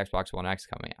Xbox with the Xbox One X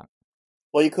coming out.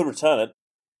 Well, you could return it.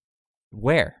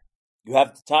 Where? You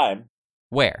have the time.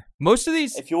 Where? Most of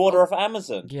these... If you order off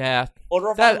Amazon. Yeah. Order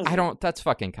off Amazon. That's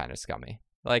fucking kind of scummy.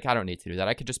 Like, I don't need to do that.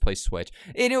 I could just play Switch.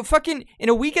 In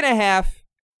a week and a half,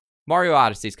 Mario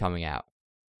Odyssey's coming out.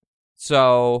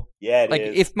 So, yeah, like,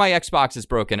 if my Xbox is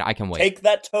broken, I can wait. Take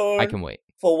that tone. I can wait.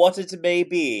 For what it may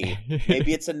be.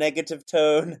 Maybe it's a negative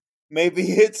tone. Maybe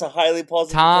it's a highly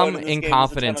positive Tom, tone. in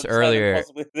confidence earlier.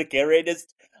 Possibly the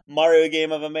greatest Mario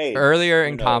game ever made. Earlier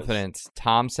in confidence,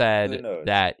 Tom said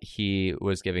that he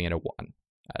was giving it a 1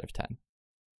 out of 10.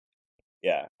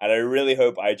 Yeah, and I really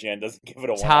hope IGN doesn't give it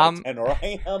a 1 out of 10, or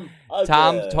I am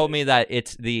Tom told me that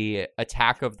it's the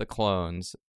Attack of the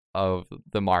Clones of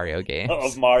the Mario games.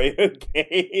 Of Mario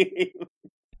game.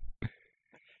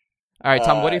 All right,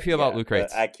 Tom, what do you feel about loot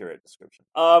crates? Accurate description.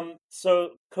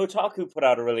 So Kotaku put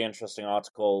out a really interesting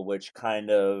article which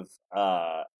kind of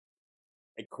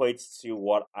equates to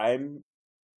what I'm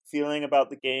feeling about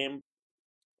the game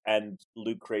and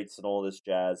loot crates and all this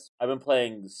jazz. I've been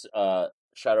playing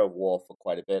Shadow of War for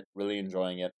quite a bit, really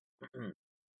enjoying it.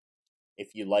 If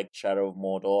you like Shadow of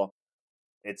Mordor,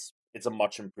 it's a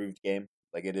much improved game.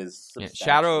 Like, it is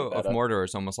Shadow of Mordor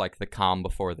is almost like the calm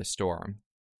before the storm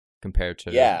compared to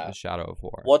the Shadow of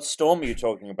War. What storm are you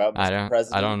talking about, Mr.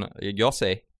 President? I don't know. You'll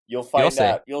see. You'll find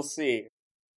out. You'll see.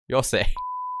 You'll see.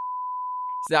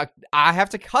 So I have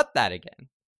to cut that again.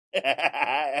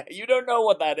 You don't know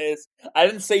what that is. I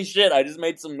didn't say shit. I just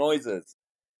made some noises.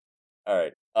 All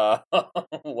right.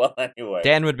 Well, anyway.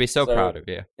 Dan would be so proud of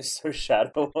you. So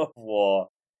Shadow of War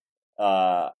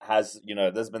has,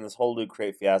 there's been this whole loot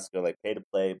crate fiasco, like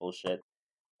pay-to-play bullshit.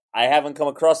 I haven't come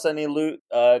across any loot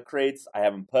crates. I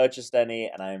haven't purchased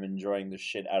any, and I am enjoying the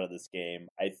shit out of this game.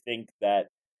 I think that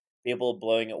people are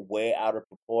blowing it way out of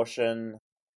proportion.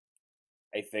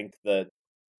 I think that...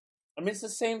 I mean, it's the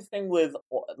same thing with,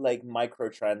 like,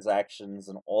 microtransactions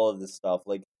and all of this stuff.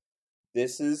 Like,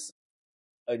 this is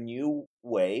a new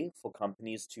way for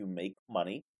companies to make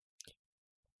money,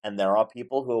 and there are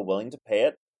people who are willing to pay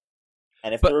it.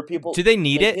 And if there are people... Do they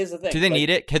need it? Do they need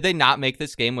it? Could they not make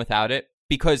this game without it?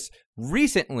 Because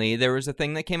recently there was a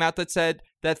thing that came out that said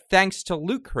that thanks to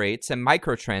loot crates and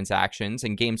microtransactions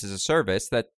and games as a service,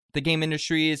 that the game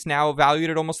industry is now valued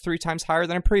at almost 3 times higher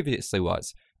than it previously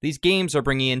was. These games are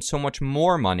bringing in so much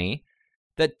more money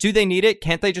that, do they need it?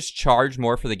 Can't they just charge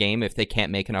more for the game if they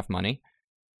can't make enough money?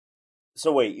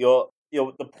 So wait,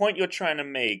 the point you're trying to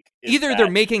make is either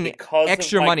they're making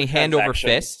extra money hand over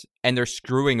fist and they're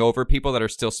screwing over people that are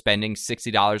still spending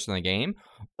 $60 on the game.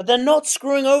 But they're not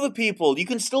screwing over people. You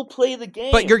can still play the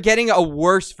game. But you're getting a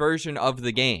worse version of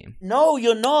the game. No,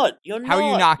 you're not. How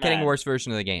are you not getting a worse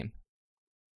version of the game?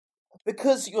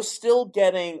 Because you're still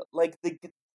getting, like,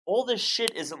 all this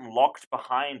shit isn't locked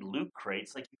behind loot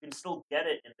crates. Like, you can still get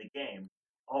it in the game.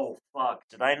 Oh, fuck.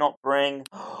 Did I not bring...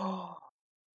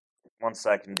 1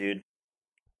 second, dude.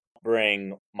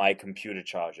 Bring my computer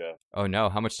charger. Oh no,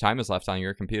 how much time is left on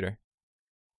your computer?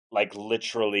 Like,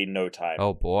 literally no time.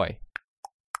 Oh boy.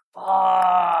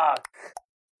 Fuck!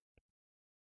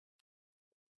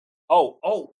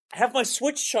 I have my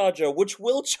Switch charger, which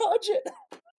will charge it.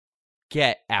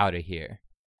 Get out of here.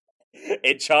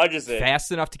 It charges it.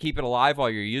 Fast enough to keep it alive while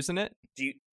you're using it?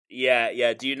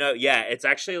 Yeah. Do you know? Yeah, it's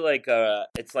actually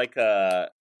it's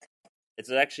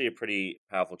actually a pretty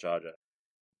powerful charger.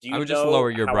 I would just lower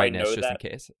your brightness just in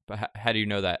case. But how do you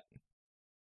know that?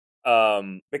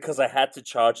 Because I had to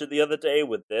charge it the other day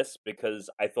with this because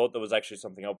I thought there was actually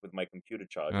something up with my computer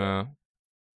charger.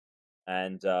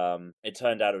 And it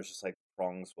turned out it was just like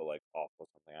prongs were like off or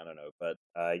something. I don't know, but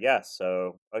yeah.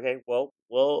 So okay, well,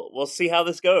 we'll see how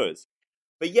this goes.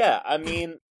 But yeah, I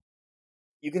mean,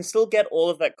 you can still get all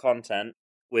of that content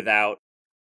without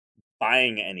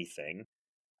buying anything,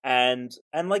 and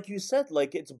like you said,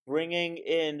 like it's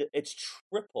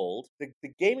tripled the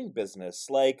gaming business.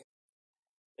 Like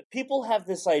people have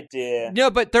this idea.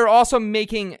 No, but they're also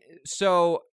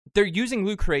they're using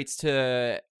loot crates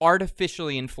to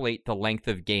artificially inflate the length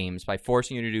of games by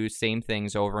forcing you to do the same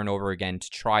things over and over again to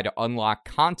try to unlock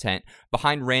content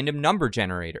behind random number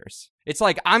generators. It's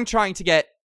like I'm trying to get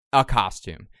a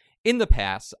costume. In the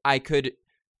past, I could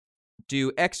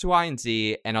do X, Y, and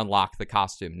Z and unlock the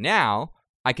costume. Now,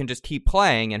 I can just keep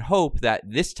playing and hope that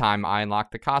this time I unlock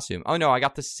the costume. Oh no, I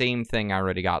got the same thing I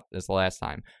already got as the last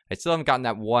time. I still haven't gotten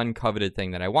that one coveted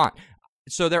thing that I want.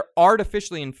 So they're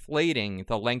artificially inflating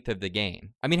the length of the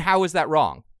game. I mean, how is that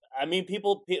wrong? I mean,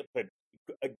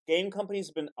 game companies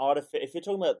have been if you're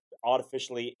talking about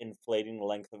artificially inflating the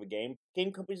length of a game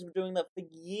companies have been doing that for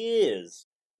years.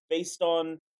 Based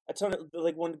on a ton of,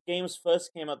 like, when games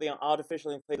first came out, they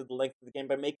artificially inflated the length of the game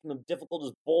by making them difficult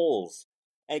as balls.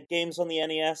 And games on the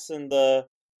NES and the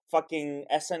fucking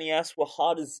SNES were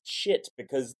hard as shit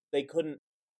because the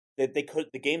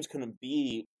games couldn't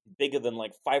be bigger than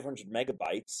like 500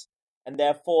 megabytes, and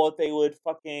therefore they would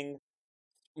fucking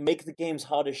make the games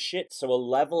hard as shit. So a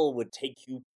level would take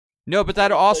you but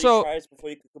that also tries before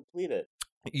you could complete it.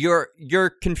 You're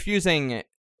confusing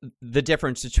the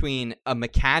difference between a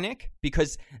mechanic,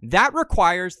 because that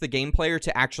requires the game player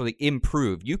to actually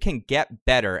improve. You can get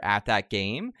better at that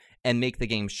game and make the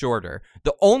game shorter.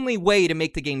 The only way to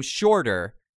make the game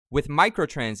shorter with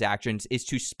microtransactions is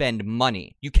to spend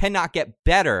money. You cannot get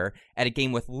better at a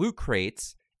game with loot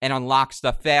crates and unlock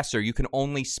stuff faster. You can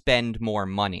only spend more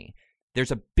money.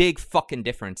 There's a big fucking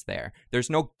difference there. There's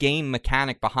no game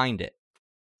mechanic behind it.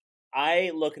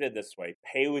 I look at it this way.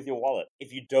 Pay with your wallet.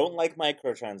 If you don't like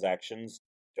microtransactions,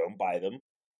 don't buy them.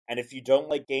 And if you don't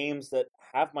like games that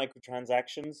have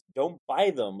microtransactions, don't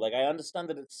buy them. Like, I understand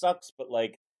that it sucks, but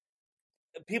like,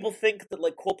 people think that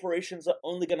like corporations are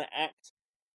only going to act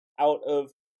out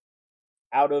of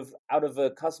a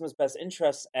customer's best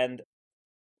interests, and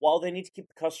while they need to keep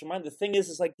the customer in mind, the thing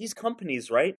is like these companies,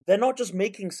 right? They're not just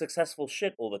making successful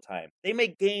shit all the time. They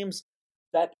make games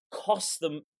that cost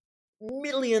them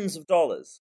millions of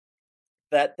dollars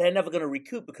that they're never going to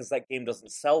recoup because that game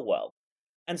doesn't sell well.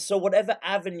 And so whatever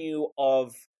avenue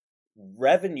of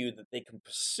revenue that they can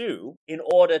pursue in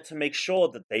order to make sure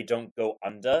that they don't go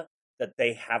under, that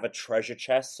they have a treasure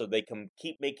chest so they can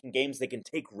keep making games, they can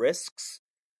take risks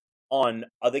on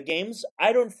other games.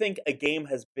 I don't think a game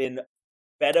has been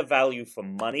better value for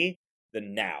money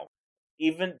than now.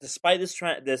 Even despite this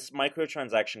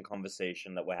microtransaction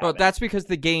conversation that we're having. Well, that's because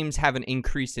the games haven't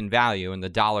increased in value and the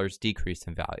dollars decreased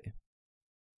in value.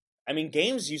 I mean,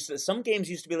 some games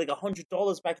used to be like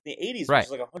 $100 back in the 80s, right. Which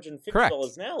is like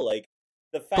 $150 now. Like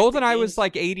the fact GoldenEye was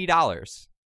like $80,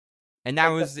 and that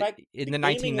was in the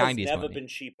 1990s. Never been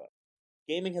cheaper.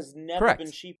 Gaming has never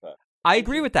been cheaper. I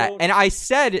agree with that. And I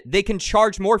said they can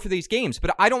charge more for these games,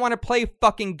 but I don't want to play a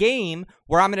fucking game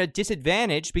where I'm at a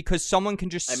disadvantage because someone can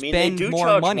just spend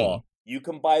more money. More. You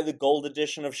can buy the gold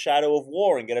edition of Shadow of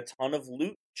War and get a ton of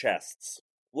loot chests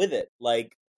with it.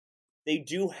 Like, they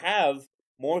do have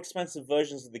more expensive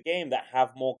versions of the game that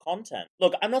have more content.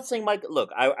 Look, I'm not saying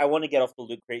I want to get off the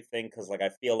loot crate thing because like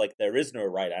I feel like there is no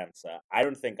right answer. I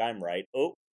don't think I'm right.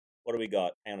 Oh, what do we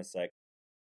got? Hang on a sec.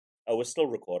 Oh, we're still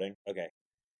recording. Okay.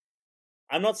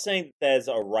 I'm not saying there's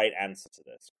a right answer to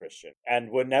this, Christian,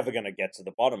 and we're never going to get to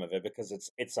the bottom of it because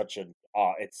it's such a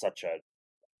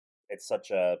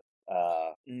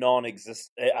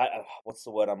non-existent. What's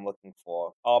the word I'm looking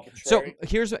for? Arbitrary.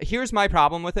 So here's my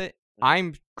problem with it.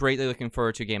 I'm greatly looking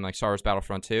forward to a game like Star Wars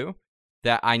Battlefront 2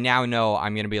 that I now know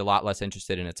I'm going to be a lot less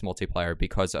interested in its multiplayer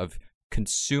because of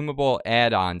consumable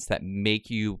add-ons that make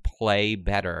you play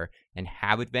better and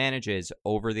have advantages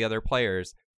over the other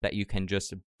players that you can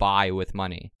just buy with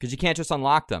money. Because you can't just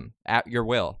unlock them at your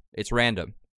will. It's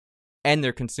random. And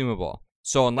they're consumable.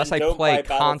 So unless I play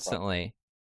constantly...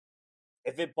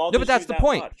 If it bothers but that's the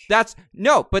point. Much.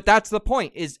 But that's the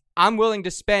point, is I'm willing to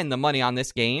spend the money on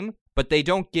this game but they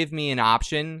don't give me an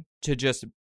option to just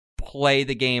play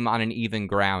the game on an even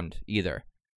ground either.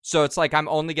 So it's like I'm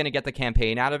only going to get the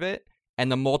campaign out of it,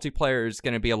 and the multiplayer is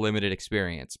going to be a limited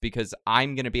experience because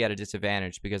I'm going to be at a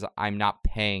disadvantage because I'm not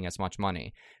paying as much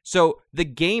money. So the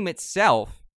game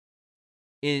itself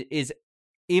is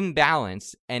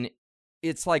imbalanced, and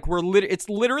it's like it's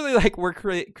literally like we're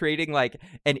creating like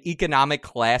an economic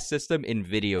class system in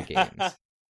video games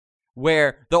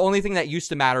where the only thing that used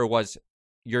to matter was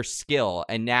your skill,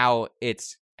 and now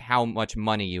it's how much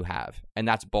money you have, and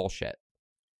that's bullshit.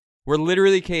 We're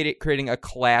literally creating a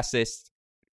classist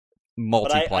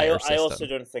multiplayer system. I also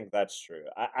don't think that's true.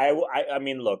 I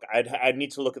mean, look, I'd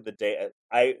need to look at the data.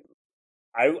 I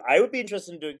would be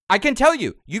interested in doing. I can tell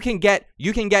you, you can get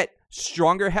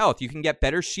stronger health, you can get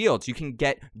better shields, you can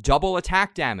get double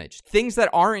attack damage, things that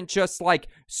aren't just like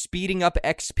speeding up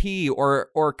XP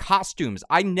or costumes.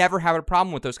 I never have a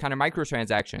problem with those kind of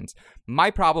microtransactions. My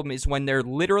problem is when they're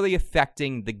literally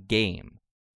affecting the game.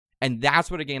 And that's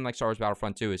what a game like Star Wars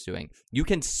Battlefront 2 is doing. You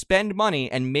can spend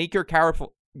money and make your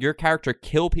character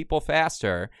kill people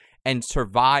faster and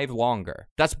survive longer.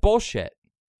 That's bullshit.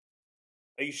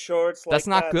 Are you sure it's like That's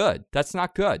not good. That's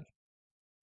not good.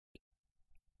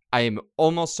 I am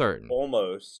almost certain.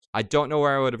 Almost. I don't know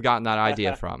where I would have gotten that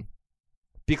idea from.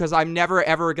 Because I'm never,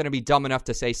 ever going to be dumb enough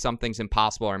to say something's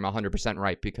impossible or I'm 100%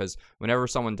 right. Because whenever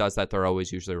someone does that, they're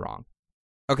always usually wrong.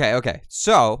 Okay.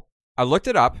 So, I looked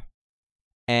it up.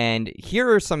 And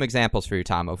here are some examples for you,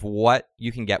 Tom, of what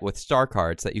you can get with star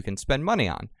cards that you can spend money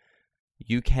on.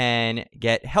 You can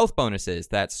get health bonuses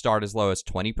that start as low as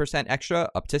 20% extra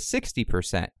up to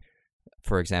 60%.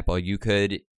 For example, you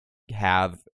could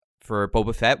have, for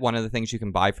Boba Fett, one of the things you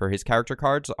can buy for his character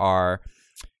cards are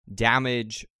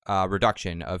damage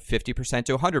reduction of 50%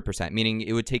 to 100%, meaning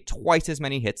it would take twice as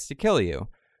many hits to kill you.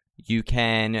 You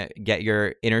can get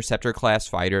your Interceptor class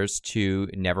fighters to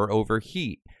never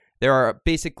overheat. There are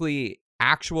basically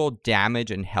actual damage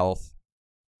and health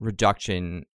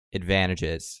reduction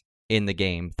advantages in the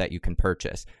game that you can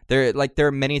purchase. There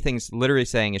are many things literally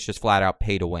saying it's just flat out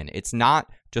pay to win. It's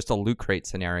not just a loot crate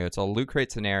scenario. It's a loot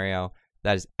crate scenario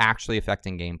that is actually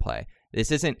affecting gameplay. This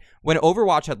isn't... When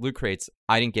Overwatch had loot crates,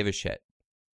 I didn't give a shit.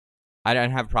 I don't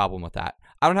have a problem with that.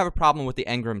 I don't have a problem with the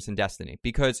engrams in Destiny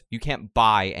because you can't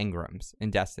buy engrams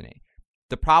in Destiny.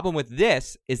 The problem with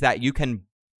this is that you can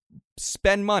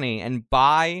spend money and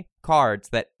buy cards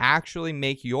that actually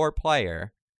make your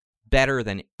player better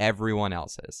than everyone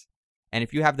else's. And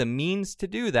if you have the means to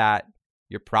do that,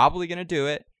 you're probably going to do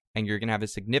it, and you're going to have a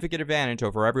significant advantage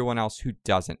over everyone else who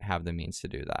doesn't have the means to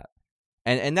do that.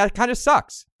 And that kind of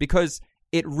sucks because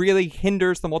it really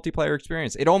hinders the multiplayer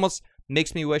experience. It almost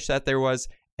makes me wish that there was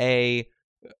a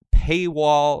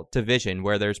paywall division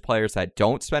where there's players that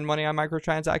don't spend money on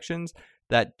microtransactions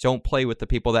that don't play with the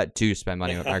people that do spend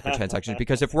money on microtransactions.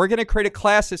 Because if we're going to create a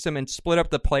class system and split up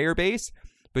the player base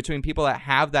between people that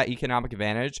have that economic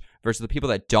advantage versus the people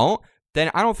that don't,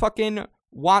 then I don't fucking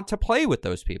want to play with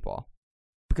those people.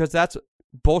 Because that's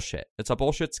bullshit. It's a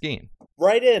bullshit scheme.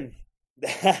 Write in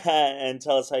and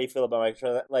tell us how you feel about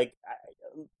microtransactions.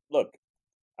 Look,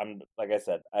 like I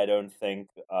said, I don't think...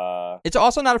 It's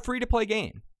also not a free-to-play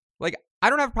game. Like, I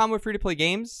don't have a problem with free-to-play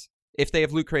games if they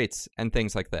have loot crates and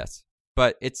things like this.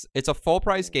 But it's a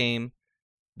full-price game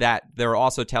that they're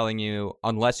also telling you,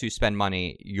 unless you spend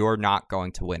money, you're not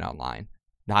going to win online.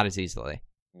 Not as easily.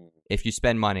 If you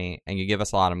spend money and you give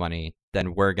us a lot of money,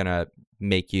 then we're going to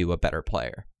make you a better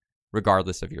player.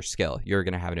 Regardless of your skill, you're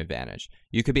going to have an advantage.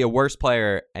 You could be a worse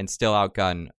player and still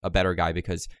outgun a better guy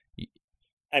because...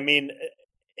 I mean,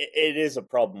 it is a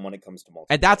problem when it comes to multiplayer.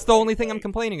 And that's the only thing I'm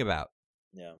complaining about.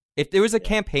 Yeah. If there was a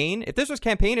campaign, if this was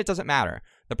campaign, it doesn't matter.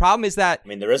 The problem is that... I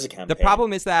mean, there is a campaign. The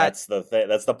problem is that...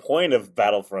 That's the point of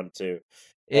Battlefront 2.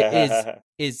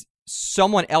 is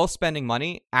someone else spending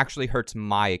money actually hurts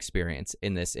my experience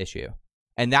in this issue.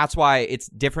 And that's why it's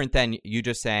different than you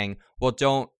just saying, well,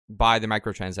 don't buy the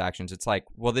microtransactions. It's like,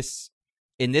 well,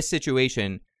 in this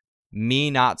situation,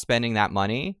 me not spending that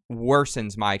money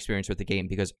worsens my experience with the game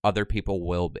because other people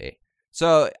will be.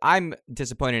 So I'm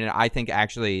disappointed, and I think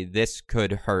actually this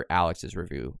could hurt Alex's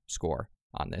review score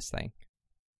on this thing.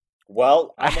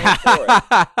 Well, I'm all for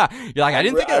it. You're like, I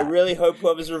didn't think of that. I really hope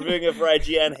whoever's reviewing it for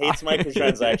IGN hates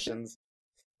microtransactions.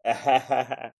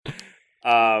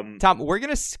 Tom, we're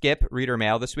going to skip reader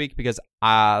mail this week because,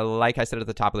 like I said at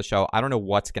the top of the show, I don't know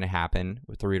what's going to happen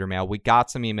with the reader mail. We got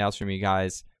some emails from you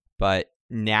guys, but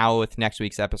now with next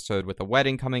week's episode with the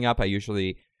wedding coming up, I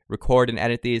usually record and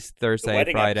edit these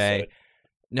Thursday, Friday. Episode.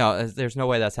 No, there's no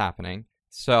way that's happening.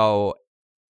 So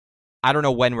I don't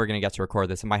know when we're going to get to record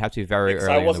this. It might have to be very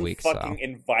early in the week. I wasn't fucking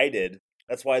invited.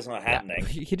 That's why it's not happening.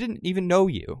 Yeah, he didn't even know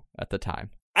you at the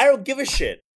time. I don't give a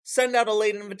shit. Send out a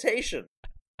late invitation.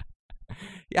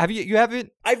 Have you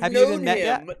haven't? I've have known you even met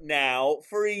him yet? now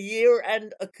for a year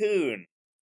and a coon.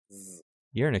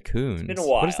 Year and a coon. It's been a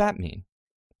while. What does that mean?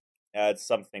 It's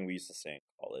something we used to say in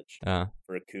college.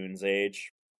 For a coon's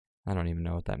age. I don't even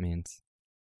know what that means.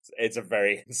 It's a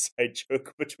very inside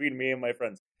joke between me and my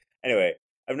friends. Anyway,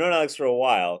 I've known Alex for a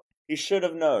while. He should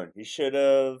have known. He should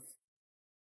have,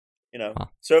 Huh.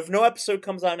 So if no episode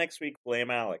comes out next week,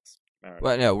 blame Alex.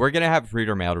 Well, no, we're going to have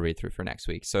reader mail to read through for next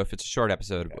week. So if it's a short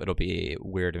episode, It'll be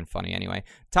weird and funny anyway.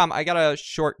 Tom, I got a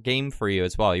short game for you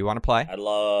as well. You want to play? I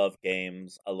love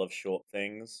games. I love short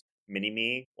things.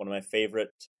 Mini-Me, one of my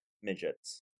favorite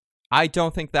midgets. I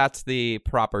don't think that's the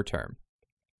proper term.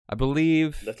 I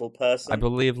believe... Little person? I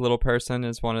believe little person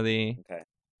is one of the... Okay.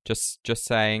 Just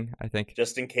saying, I think.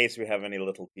 Just in case we have any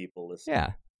little people listening.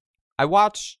 Yeah.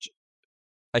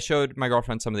 I showed my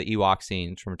girlfriend some of the Ewok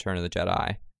scenes from Return of the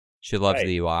Jedi. She loves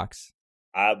the Ewoks.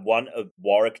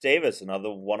 Warwick Davis,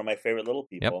 another one of my favorite little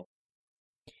people.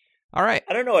 Yep. All right.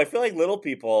 I don't know. I feel like little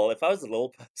people, if I was a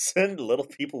little person, little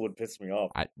people would piss me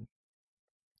off.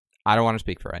 I don't want to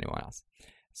speak for anyone else.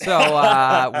 So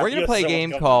we're going to play a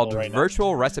game called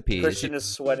Virtual Recipes. Christian is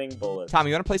sweating bullets. Tom,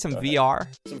 you want to play some VR?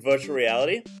 Some virtual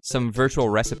reality? Some virtual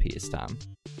recipes, Tom.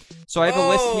 So I have a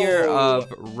list here of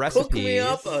recipes. Cook me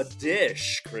up a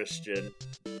dish, Christian.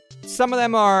 Some of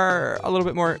them are a little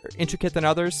bit more intricate than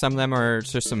others. Some of them are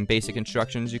just some basic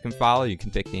instructions you can follow. You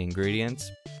can pick the ingredients.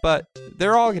 But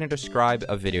they're all going to describe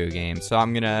a video game. So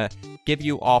I'm going to give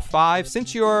you all 5.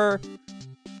 Since you're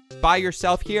by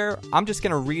yourself here, I'm just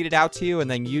going to read it out to you,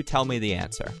 and then you tell me the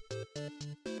answer.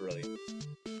 Brilliant.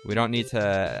 We don't need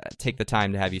to take the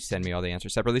time to have you send me all the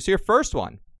answers separately. So your first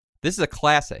one, this is a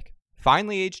classic.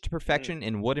 Finely aged to perfection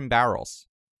in wooden barrels.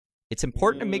 It's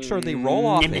important to make sure they roll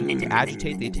off and to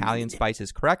agitate the Italian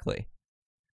spices correctly.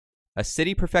 A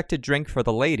city-perfected drink for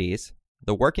the ladies,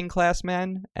 the working class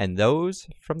men, and those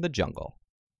from the jungle.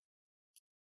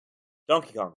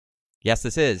 Donkey Kong. Yes,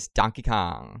 this is Donkey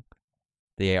Kong,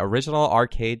 the original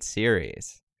arcade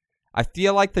series. I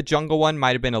feel like the jungle one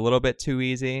might have been a little bit too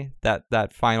easy,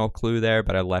 that final clue there,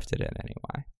 but I left it in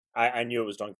anyway. I knew it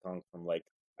was Donkey Kong from,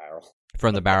 barrel.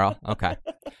 From the barrel? Okay.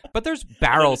 But there's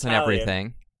barrels and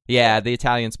everything. Yeah, the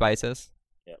Italian spices.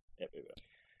 Yep.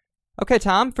 Okay,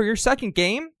 Tom, for your second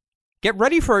game, get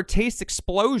ready for a taste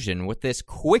explosion with this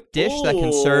quick dish that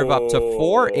can serve up to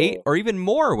 4, 8, or even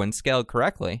more when scaled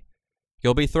correctly.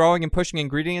 You'll be throwing and pushing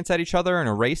ingredients at each other in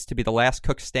a race to be the last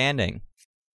cook standing.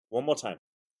 One more time.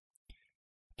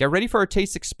 Get ready for a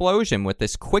taste explosion with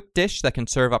this quick dish that can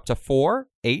serve up to 4,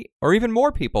 8, or even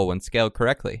more people when scaled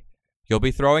correctly. You'll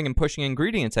be throwing and pushing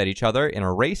ingredients at each other in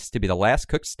a race to be the last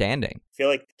cook standing. I feel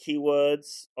like the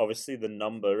keywords, obviously the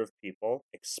number of people,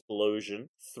 explosion,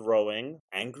 throwing,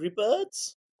 Angry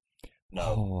Birds? No.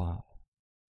 Oh.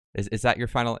 Is that your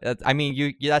final? I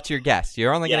mean, that's your guess.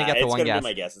 You're only going to get the one guess. Be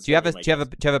my guess. Do you have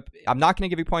a? I'm not going to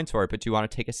give you points for it, but do you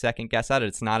want to take a second guess at it?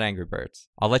 It's not Angry Birds.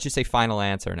 I'll let you say final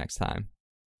answer next time.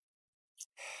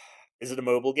 Is it a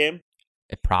mobile game?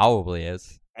 It probably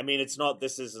is. I mean, it's not.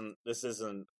 This isn't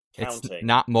counting. It's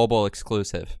not mobile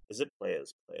exclusive. Is it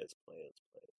players?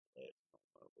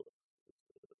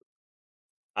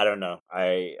 I don't know.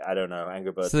 I don't know.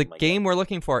 Angry Birds. So the game we're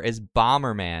looking for is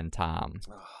Bomberman, Tom.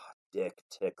 Dick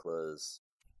ticklers.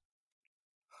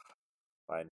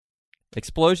 Fine.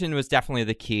 Explosion was definitely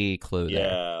the key clue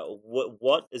there. Yeah.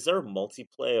 What is there a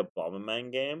multiplayer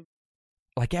Bomberman game?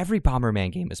 Like every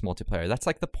Bomberman game is multiplayer. That's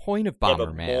like the point of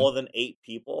Bomberman. Yeah, but more than 8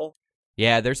 people?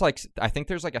 Yeah, I think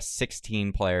there's like a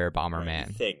 16-player Bomberman.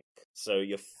 I think. So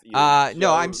you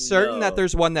no, I'm certain that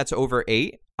there's one that's over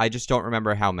 8. I just don't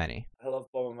remember how many. I love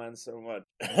Bomberman so much.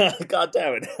 God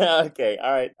damn it. Okay,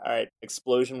 all right.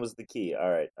 Explosion was the key. All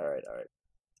right.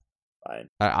 Fine.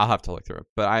 I'll have to look through it,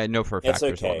 but I know for a fact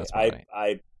there's one that's more than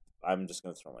 8. I'm just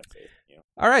gonna throw my faith in you.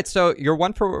 All right, so you're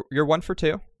 1 for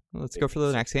 2. Let's go for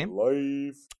the next game.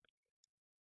 Life.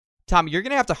 Tom, you're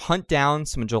going to have to hunt down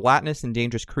some gelatinous and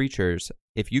dangerous creatures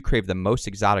if you crave the most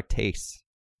exotic tastes.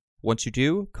 Once you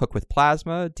do, cook with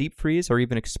plasma, deep freeze, or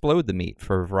even explode the meat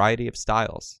for a variety of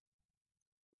styles.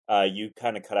 You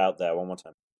kind of cut out there. One more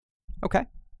time. Okay.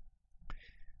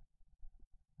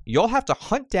 You'll have to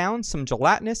hunt down some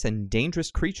gelatinous and dangerous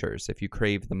creatures if you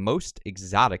crave the most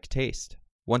exotic taste.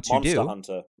 Once you do,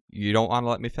 Hunter. You don't want to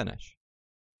let me finish.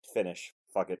 Finish.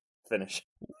 Fuck it. Finish.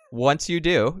 Once you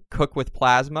do, cook with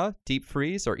plasma, deep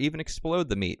freeze, or even explode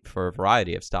the meat for a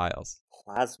variety of styles.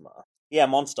 Plasma? Yeah,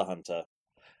 Monster Hunter.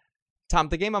 Tom,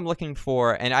 the game I'm looking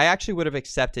for, and I actually would have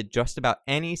accepted just about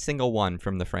any single one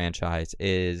from the franchise,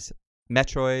 is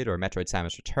Metroid or Metroid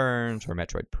Samus Returns or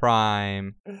Metroid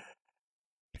Prime.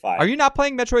 Fine. Are you not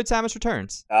playing Metroid Samus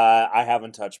Returns? I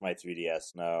haven't touched my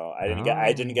 3DS. No,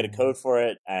 I didn't get a code for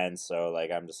it, and so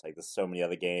like I'm just like, there's so many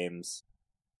other games.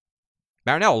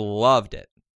 Marinelle loved it.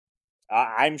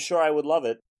 I'm sure I would love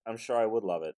it.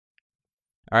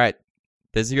 All right,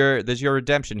 this is your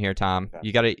redemption here, Tom.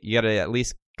 Okay. You gotta at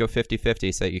least go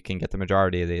 50-50 so you can get the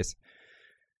majority of these.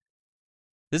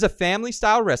 This is a family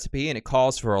style recipe, and it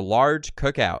calls for a large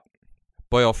cookout.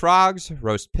 Boil frogs,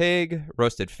 roast pig,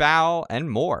 roasted fowl, and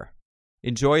more.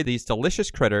 Enjoy these delicious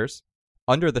critters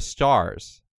under the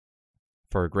stars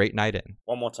for a great night in.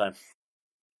 One more time.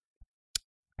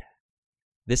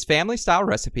 This family-style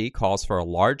recipe calls for a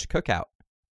large cookout.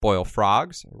 Boil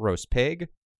frogs, roast pig,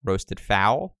 roasted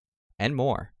fowl, and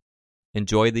more.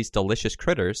 Enjoy these delicious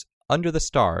critters under the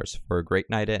stars for a great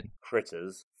night in.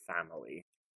 Critters, family,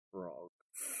 frog.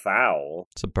 Fowl.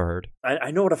 It's a bird.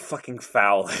 I know what a fucking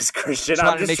fowl is, Christian. I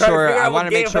want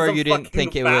to make sure you didn't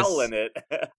think it was. In it.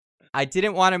 I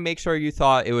didn't want to make sure you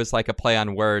thought it was like a play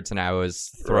on words, and I was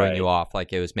throwing you off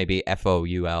like it was maybe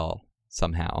FOUL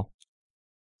somehow.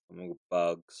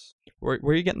 Bugs. Where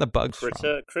are you getting the bugs from?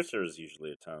 Critter is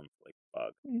usually a term for like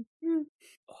bug.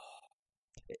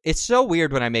 It's so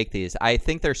weird when I make these. I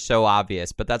think they're so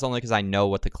obvious, but that's only because I know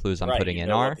what the clues I'm putting in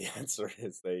are. What the answer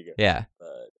is. There you go. Yeah.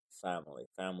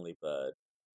 Family bird.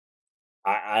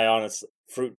 I honestly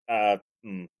fruit.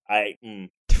 Fruit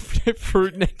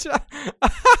ninja.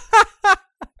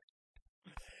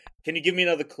 Can you give me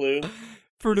another clue?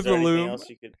 Fruit of the Loom. Anything else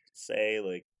you could say?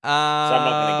 Like, so I'm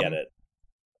not gonna get it.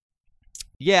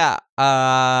 Yeah.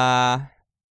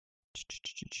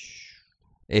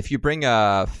 If you bring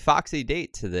a foxy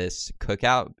date to this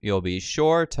cookout, you'll be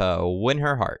sure to win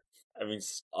her heart. I mean,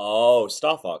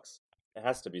 Star Fox. It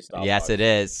has to be Star Fox. Yes, it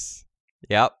is.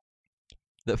 Yep.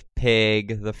 The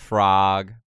pig, the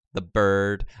frog, the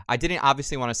bird. I didn't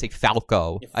obviously want to say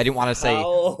Falco. I didn't want to say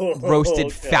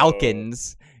roasted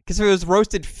falcons. Because if it was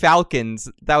roasted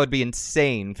falcons, that would be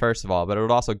insane, first of all. But it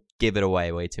would also give it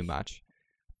away way too much.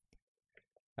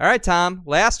 All right, Tom.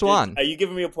 Last one. Are you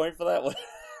giving me a point for that one?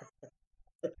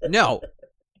 No.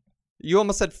 You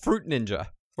almost said Fruit Ninja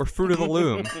or Fruit of the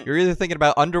Loom. You're either thinking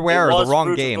about underwear or the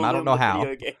wrong game. I don't know how.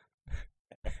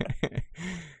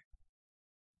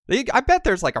 I bet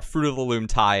there's like a Fruit of the Loom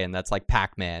tie-in that's like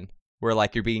Pac-Man, where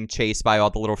like you're being chased by all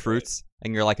the little fruits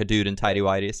and you're like a dude in tighty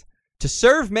whities. To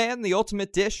serve man, the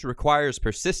ultimate dish requires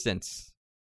persistence.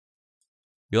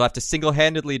 You'll have to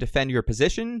single-handedly defend your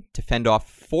position to fend off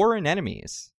foreign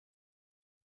enemies.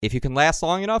 If you can last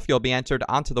long enough, you'll be entered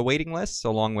onto the waiting list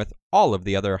along with all of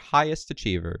the other highest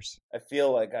achievers. I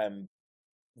feel like I'm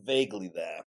vaguely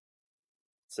there.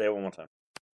 Say it one more time.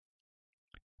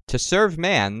 To serve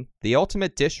man, the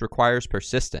ultimate dish requires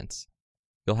persistence.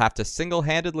 You'll have to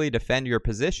single-handedly defend your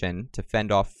position to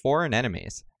fend off foreign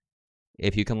enemies.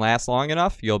 If you can last long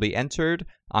enough, you'll be entered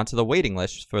onto the waiting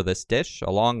list for this dish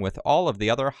along with all of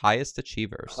the other highest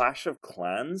achievers. Clash of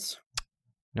Clans?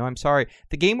 No, I'm sorry.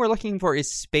 The game we're looking for is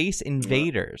Space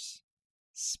Invaders.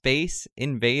 Space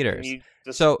Invaders.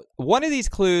 So one of these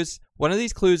clues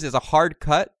is a hard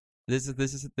cut. This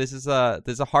is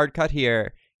a hard cut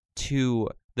here to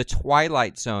the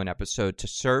Twilight Zone episode To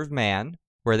Serve Man,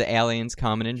 where the aliens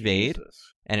come and invade,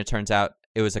 and it turns out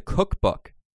it was a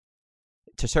cookbook.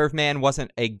 To Serve Man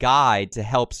wasn't a guide to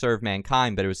help serve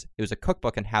mankind, but it was a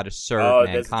cookbook on how to serve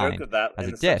mankind there's a joke of that as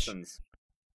in a dish. Simpsons.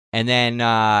 And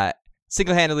then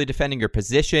single-handedly defending your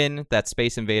position, that's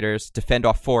Space Invaders. Defend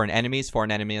off foreign enemies.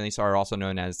 Foreign enemies are also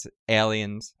known as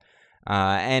aliens.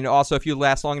 And also, if you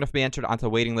last long enough to be entered onto the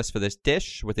waiting list for this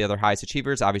dish, with the other highest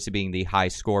achievers, obviously being the high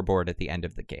scoreboard at the end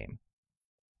of the game.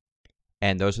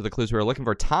 And those are the clues we were looking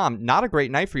for. Tom, not a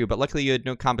great night for you, but luckily you had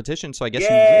no competition, so I guess you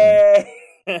win.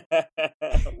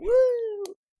 Woo!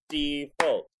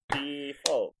 Default.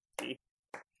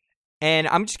 And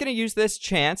I'm just going to use this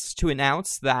chance to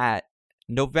announce that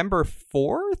November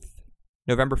 4th?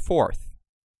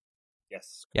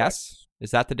 Yes. Yes?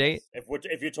 Is that the date?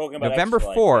 If you're talking about November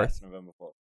Extra 4th, Life, yes, November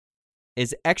 4th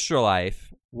is Extra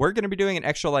Life. We're going to be doing an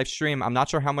Extra Life stream. I'm not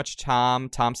sure how much Tom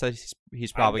says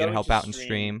he's probably going to help out and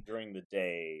stream during the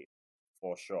day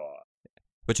for sure.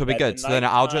 Which will be good. So then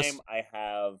I'll just I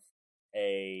have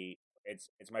it's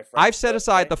my friend's I've set birthday.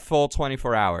 aside the full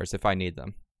 24 hours if I need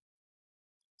them.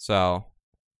 So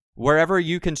wherever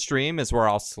you can stream is where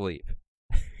I'll sleep.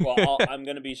 Well, I'm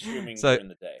going to be streaming during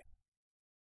the day.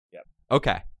 Yep.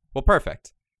 Okay. Well,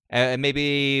 perfect. And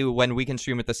maybe when we can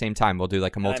stream at the same time, we'll do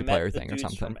like a multiplayer thing or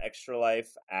something. From Extra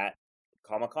Life at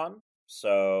Comic-Con.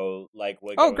 So, like,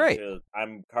 great.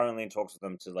 I'm currently in talks with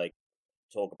them to like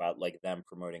talk about like them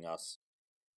promoting us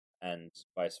and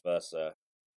vice versa.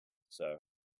 So.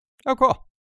 Oh, cool.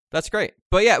 That's great.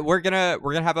 But yeah, we're gonna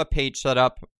have a page set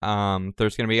up.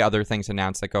 There's gonna be other things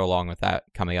announced that go along with that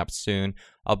coming up soon.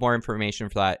 I'll have more information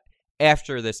for that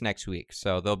after this next week.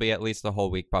 So there'll be at least a whole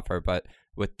week buffer. But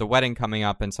with the wedding coming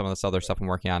up and some of this other stuff I'm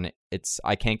working on,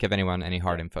 I can't give anyone any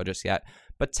hard info just yet.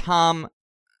 But Tom,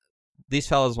 these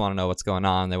fellas want to know what's going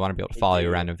on. They want to be able to follow you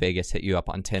around in Vegas, hit you up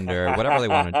on Tinder, whatever they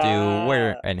want to do.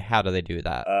 Where and how do they do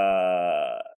that?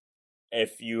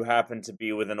 If you happen to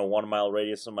be within a 1 mile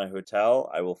radius of my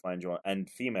hotel, I will find you on, and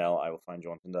female, I will find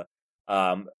you on Tinder.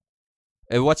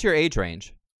 What's your age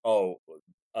range?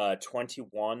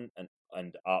 21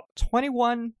 and up.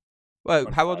 21?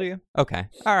 Well, how old are you? Okay.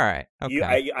 All right.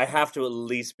 Okay. I have to at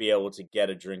least be able to get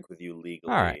a drink with you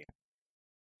legally. All right.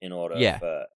 In order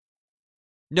for...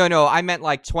 No, I meant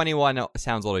like 21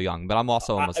 sounds a little young, but I'm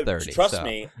also almost 30. Trust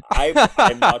me,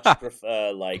 I much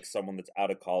prefer like someone that's out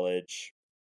of college.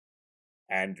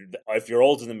 And if you're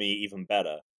older than me, even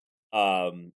better.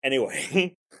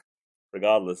 Anyway,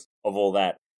 regardless of all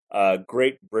that,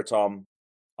 great Britom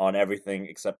on everything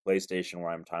except PlayStation, where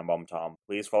I'm Time Bomb Tom.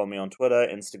 Please follow me on Twitter,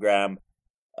 Instagram.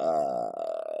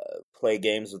 Play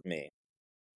games with me.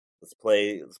 Let's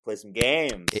play some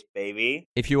games, baby.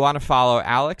 If you want to follow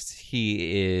Alex,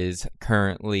 he is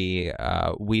currently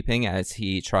weeping as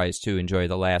he tries to enjoy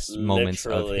the last moments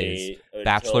of his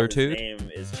bachelorhood. His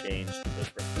name is changed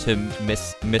to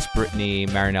Miss Brittany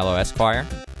Marinello Esquire.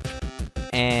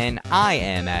 And I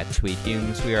am at Tweet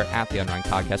Humes. We are at the Unranked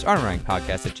Podcast,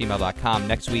 unrankedpodcast@gmail.com.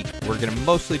 Next week, we're going to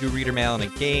mostly do reader mail and a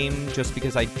game, just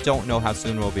because I don't know how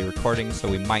soon we'll be recording, so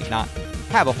we might not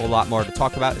have a whole lot more to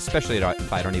talk about, especially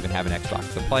if I don't even have an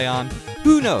Xbox to play on.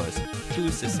 Who knows?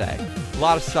 Who's to say? A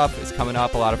lot of stuff is coming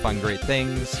up, a lot of fun, great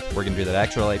things. We're going to do that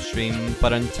extra live stream,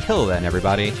 but until then,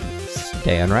 everybody,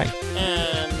 stay unranked.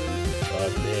 And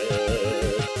fuck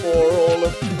it for all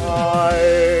of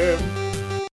time.